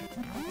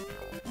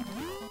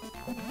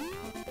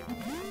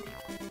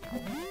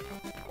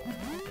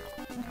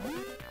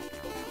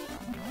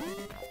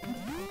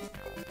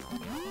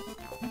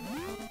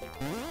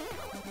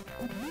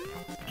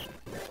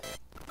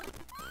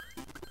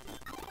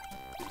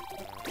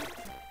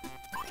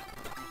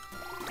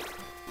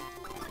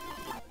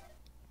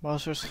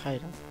 Bowser's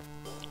Hideout.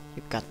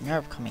 You've got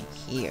nerve coming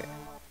here.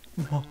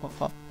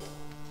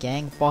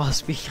 Gang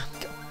boss beyond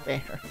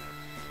compare.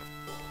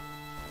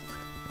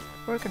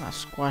 We're gonna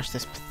squash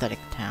this pathetic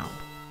town.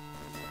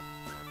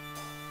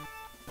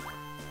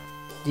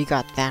 You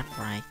got that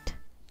right.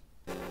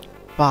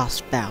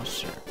 Boss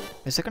Bowser.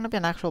 Is there gonna be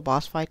an actual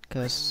boss fight?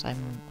 Cause I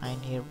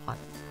need one.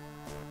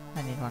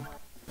 I need one.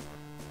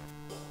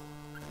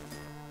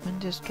 Win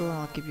this door and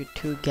I'll give you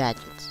 2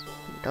 gadgets.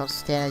 You don't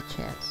stand a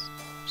chance.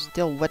 You're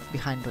still wet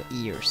behind the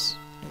ears.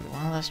 Maybe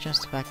one last chance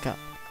to back up.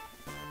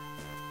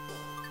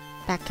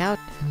 Back out?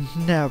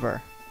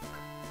 Never.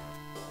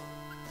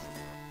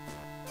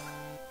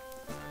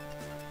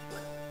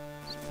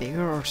 It's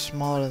bigger or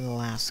smaller than the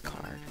last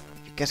card.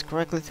 If you guess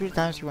correctly 3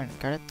 times, you win.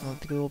 Got it? Then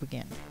the duel will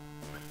begin.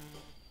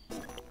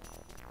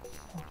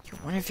 You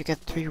win if you get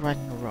 3 right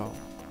in a row.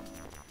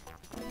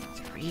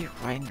 3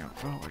 right in a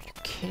row? Are you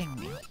kidding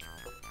me?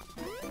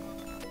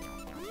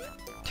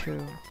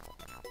 2.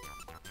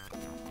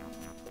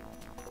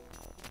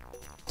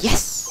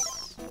 Yes!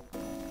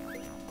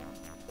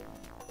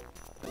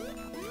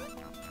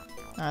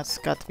 That's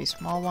got to be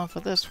small one for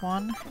this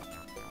one.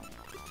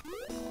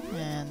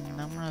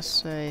 And I'm gonna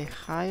say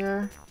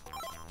higher.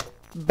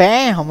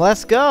 Bam!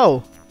 Let's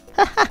go!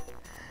 Haha!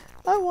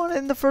 I won it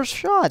in the first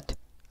shot!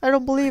 I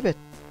don't believe it.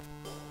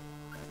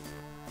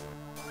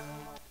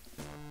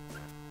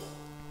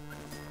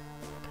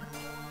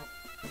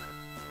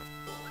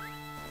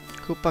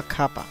 Koopa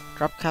Kappa.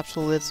 Drop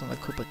capsule lids on the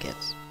Koopa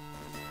kids.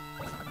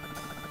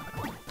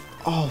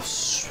 Oh,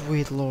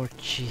 sweet Lord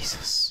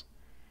Jesus.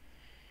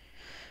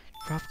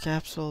 Drop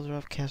capsule,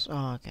 drop capsule.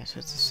 Oh, okay, so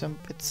it's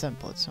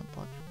simple.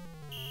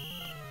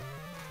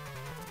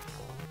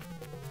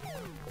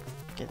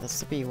 Okay, Okay,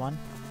 that's the B one.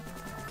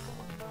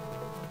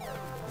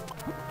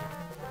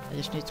 I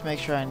just need to make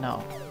sure I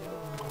know.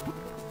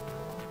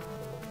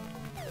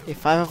 If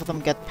 5 of them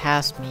get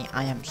past me,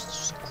 I am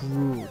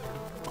screwed.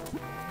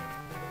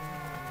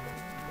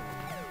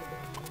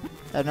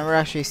 I've never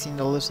actually seen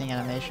the losing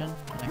animation,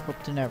 and I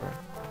hope to never.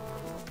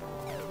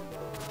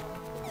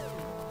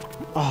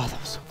 Oh, that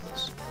was so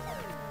close.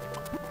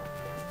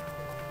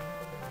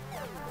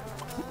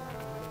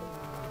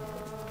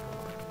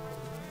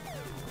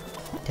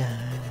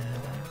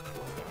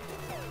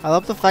 I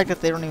love the fact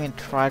that they don't even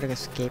try to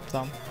escape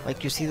them.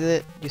 Like you see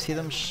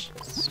them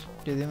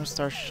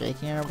start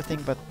shaking and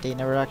everything, but they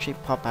never actually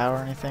pop out or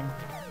anything.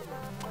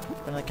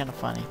 Really kind of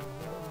funny.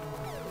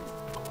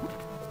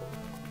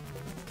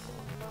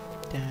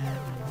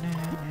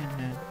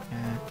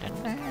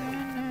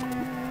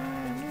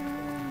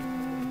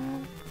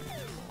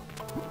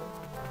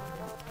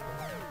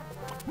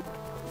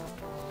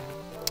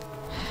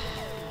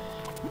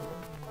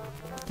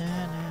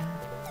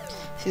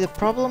 See, the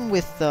problem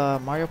with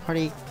Mario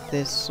Party, with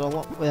a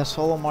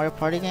solo Mario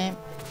Party game,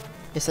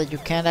 is that you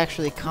can't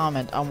actually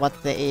comment on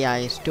what the AI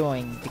is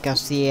doing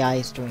because the AI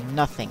is doing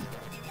nothing.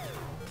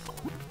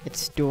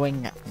 It's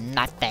doing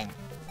nothing.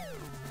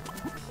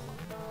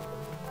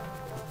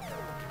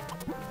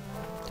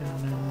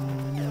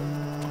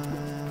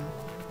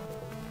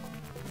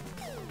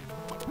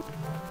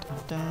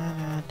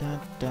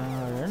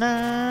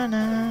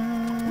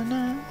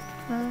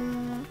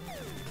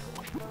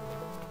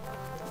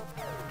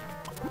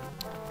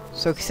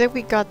 So he said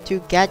we got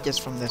 2 gadgets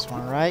from this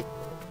one, right?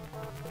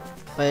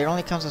 But it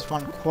only counts as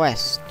 1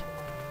 quest.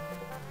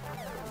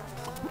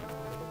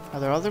 Are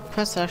there other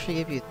quests that actually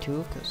give you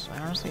 2? Because I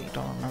honestly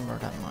don't remember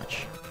that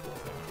much.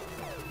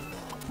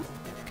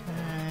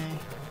 Okay.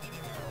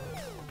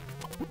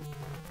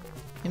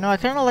 You know, I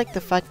kind of like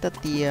the fact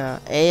that the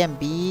A and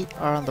B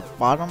are on the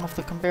bottom of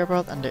the conveyor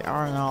belt and the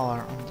R and L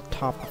are on the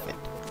top of it.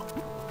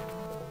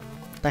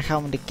 Like how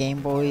in the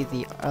Game Boy,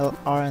 the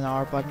R and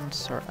R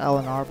buttons, or L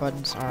and R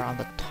buttons, are on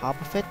the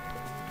top of it.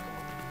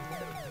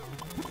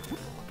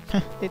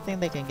 They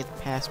think they can get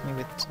past me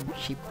with some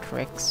cheap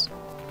tricks.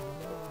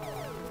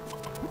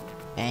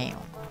 Bam.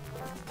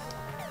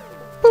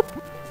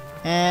 Boop!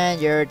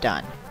 And you're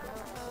done.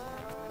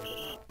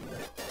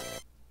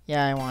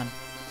 Yeah, I won.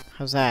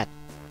 How's that?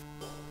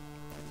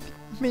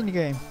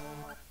 Minigame.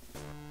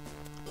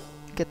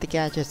 Get the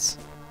gadgets.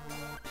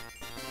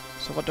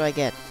 So what do I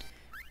get?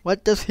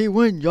 What does he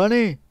win,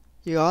 Johnny?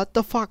 You got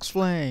the Fox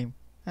Flame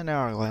and the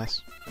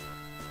Hourglass.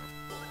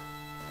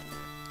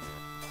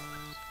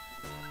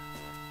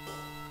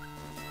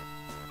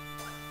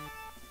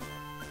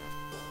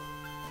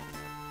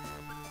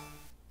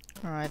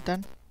 Alright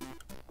then.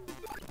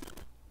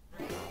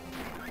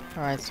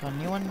 Alright, so a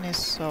new one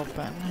is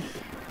open.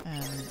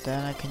 And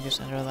then I can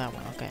just enter that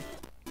one, okay.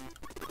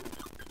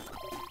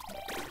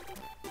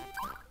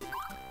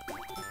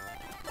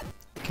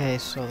 Okay,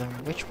 so then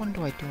which one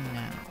do I do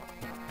now?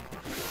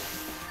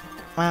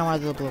 I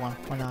want to do the blue one,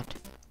 why not?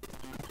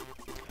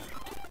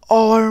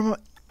 Oh,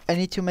 I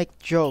need to make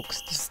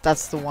jokes.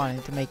 That's the one, I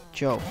need to make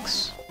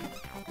jokes.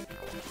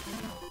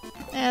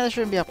 Yeah, that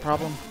shouldn't be a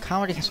problem.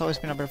 Comedy has always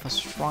been a bit of a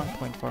strong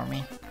point for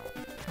me.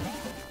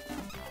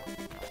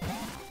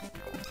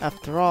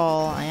 After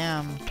all, I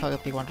am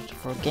Togepi wanted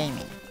for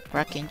gaming.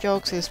 Cracking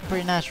jokes is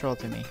pretty natural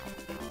to me.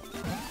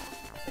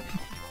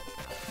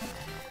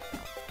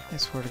 I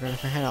swear to God,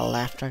 if I had a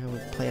laugh track, I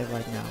would play it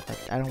right now, but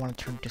I don't want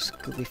to turn to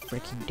Scooby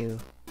freaking Doo.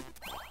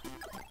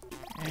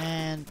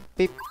 And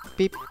beep,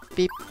 beep,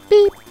 beep,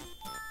 beep!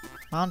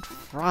 Mount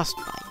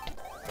Frostbite.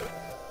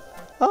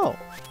 Oh!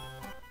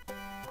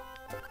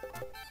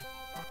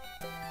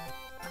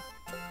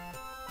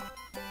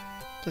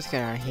 Just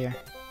get out of here.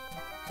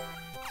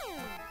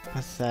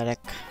 Pathetic.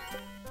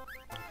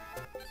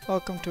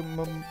 Welcome to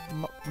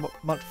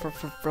Mount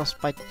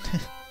Frostbite.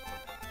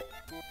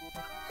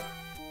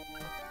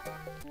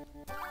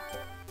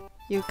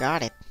 You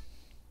got it.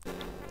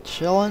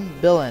 Chillin'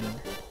 Billin'.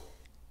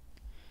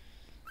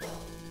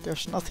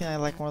 There's nothing I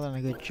like more than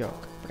a good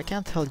joke. But I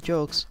can't tell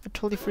jokes. I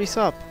totally freeze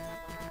up.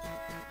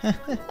 If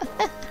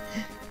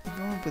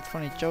you want with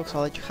funny jokes,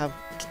 I'll let you have...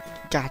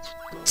 Gotcha.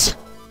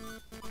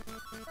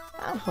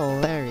 I'm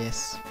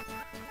hilarious.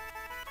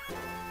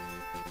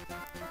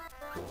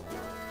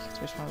 Let's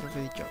respond with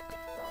a joke.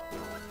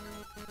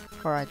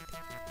 Alright.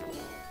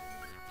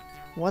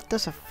 What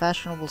does a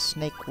fashionable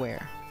snake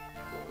wear?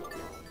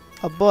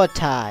 A bow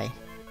tie.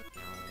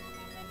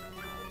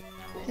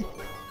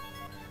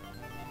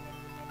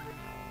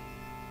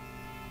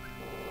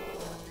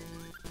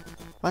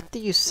 What do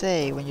you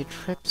say when you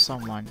trip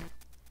someone?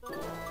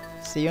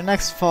 See you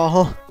next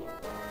fall.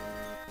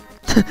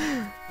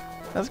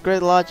 That's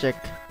great logic.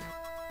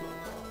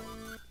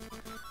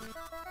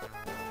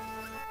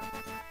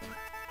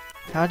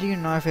 How do you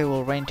know if it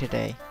will rain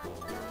today?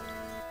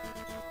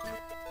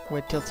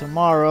 Wait till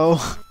tomorrow.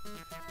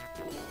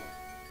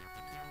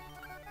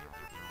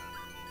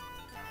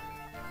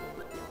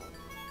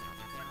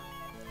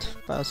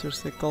 Bowser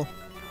sickle.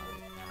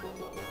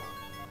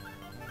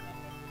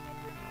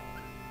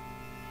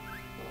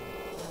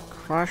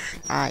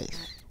 Crushed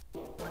ice.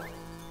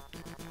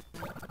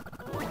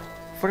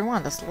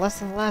 41, that's less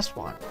than the last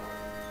one.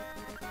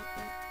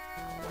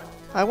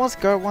 I once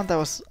got one that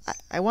was...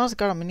 I once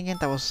got a minigame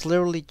that was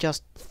literally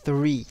just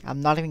 3.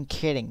 I'm not even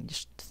kidding,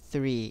 just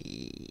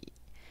 3.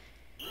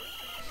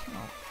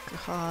 Oh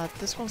god,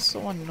 this one's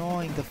so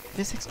annoying. The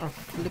physics are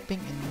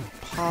flipping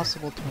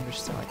impossible to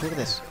understand. Like, look at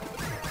this.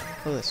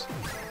 Look at this.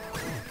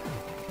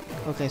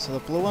 Okay, so the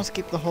blue ones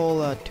keep the whole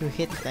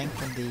 2-hit thing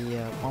from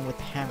the one with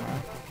the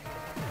hammer.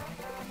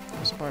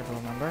 That's hard to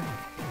remember.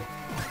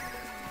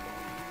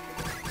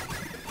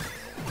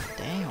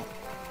 Damn.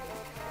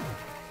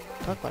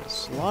 Talk about a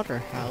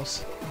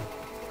slaughterhouse.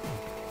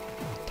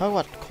 Talk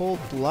about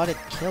cold-blooded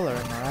killer,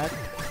 am I right?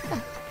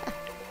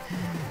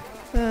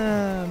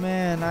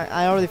 Man,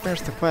 I already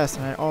finished the quest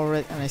and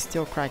I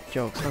still crack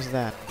jokes. How's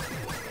that?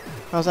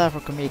 How's that for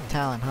comedic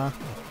talent, huh?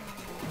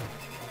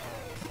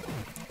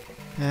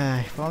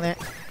 If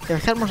I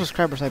had more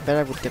subscribers, I bet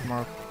I would get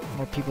more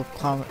people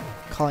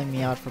calling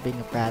me out for being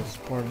a bad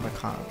sport in the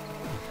comments.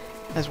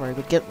 That's right, I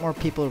would get more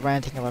people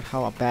ranting about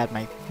how bad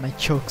my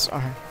jokes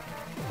are. I'm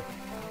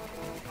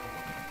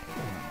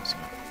just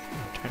gonna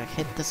try to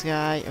hit this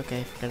guy.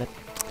 Okay, forget it.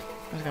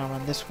 I'm just gonna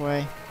run this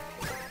way.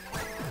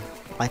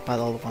 Wipe out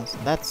all the ones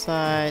on that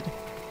side.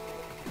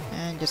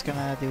 And just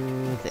gonna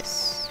do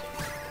this.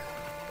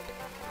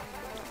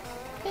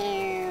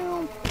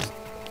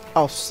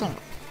 Oh, son.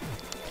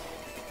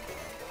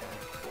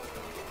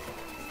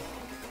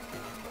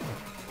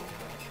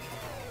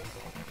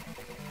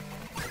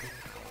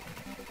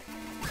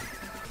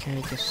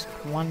 Okay, just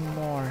one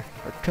more,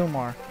 or 2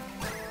 more.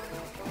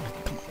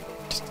 Come on,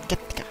 just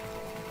get the guy.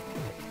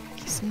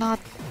 He's not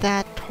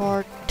that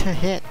hard to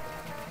hit.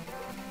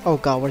 Oh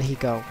god, where did he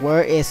go?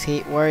 Where is he?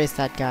 Where is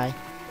that guy?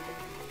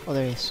 Oh,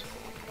 there he is.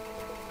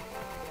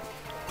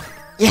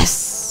 Yes!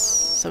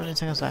 17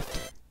 seconds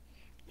left.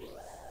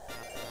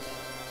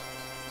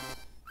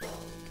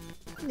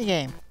 In the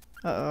game.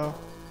 Uh-oh.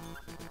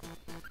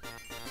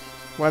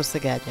 Where's the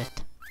gadget?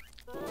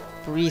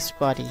 Breeze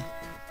Buddy.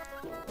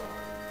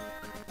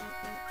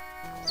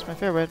 It's my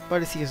favorite,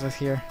 but it's useless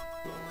here.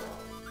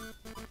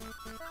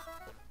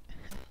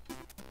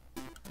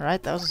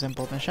 Alright, that was a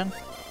simple mission.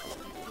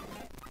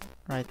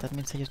 Right, that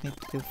means I just need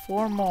to do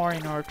 4 more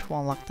in order to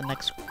unlock the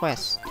next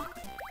quest.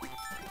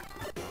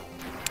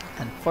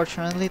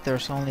 Unfortunately,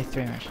 there's only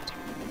 3 missions.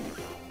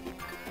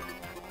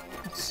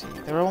 Let's see,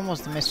 they're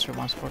almost the mystery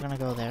ones, so we're gonna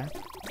go there.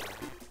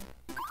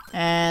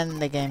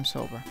 And the game's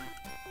over.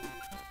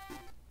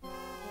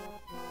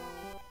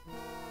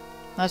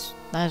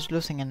 Nice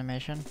losing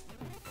animation.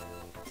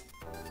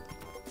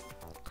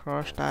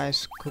 Crushed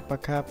Ice,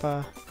 Koopa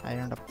Kappa,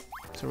 Iron Up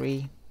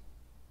 3.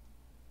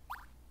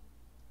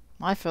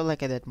 I feel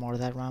like I did more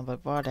that round,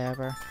 but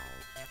whatever.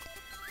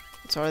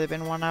 It's already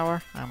been 1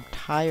 hour. I'm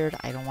tired.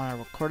 I don't want to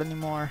record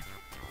anymore.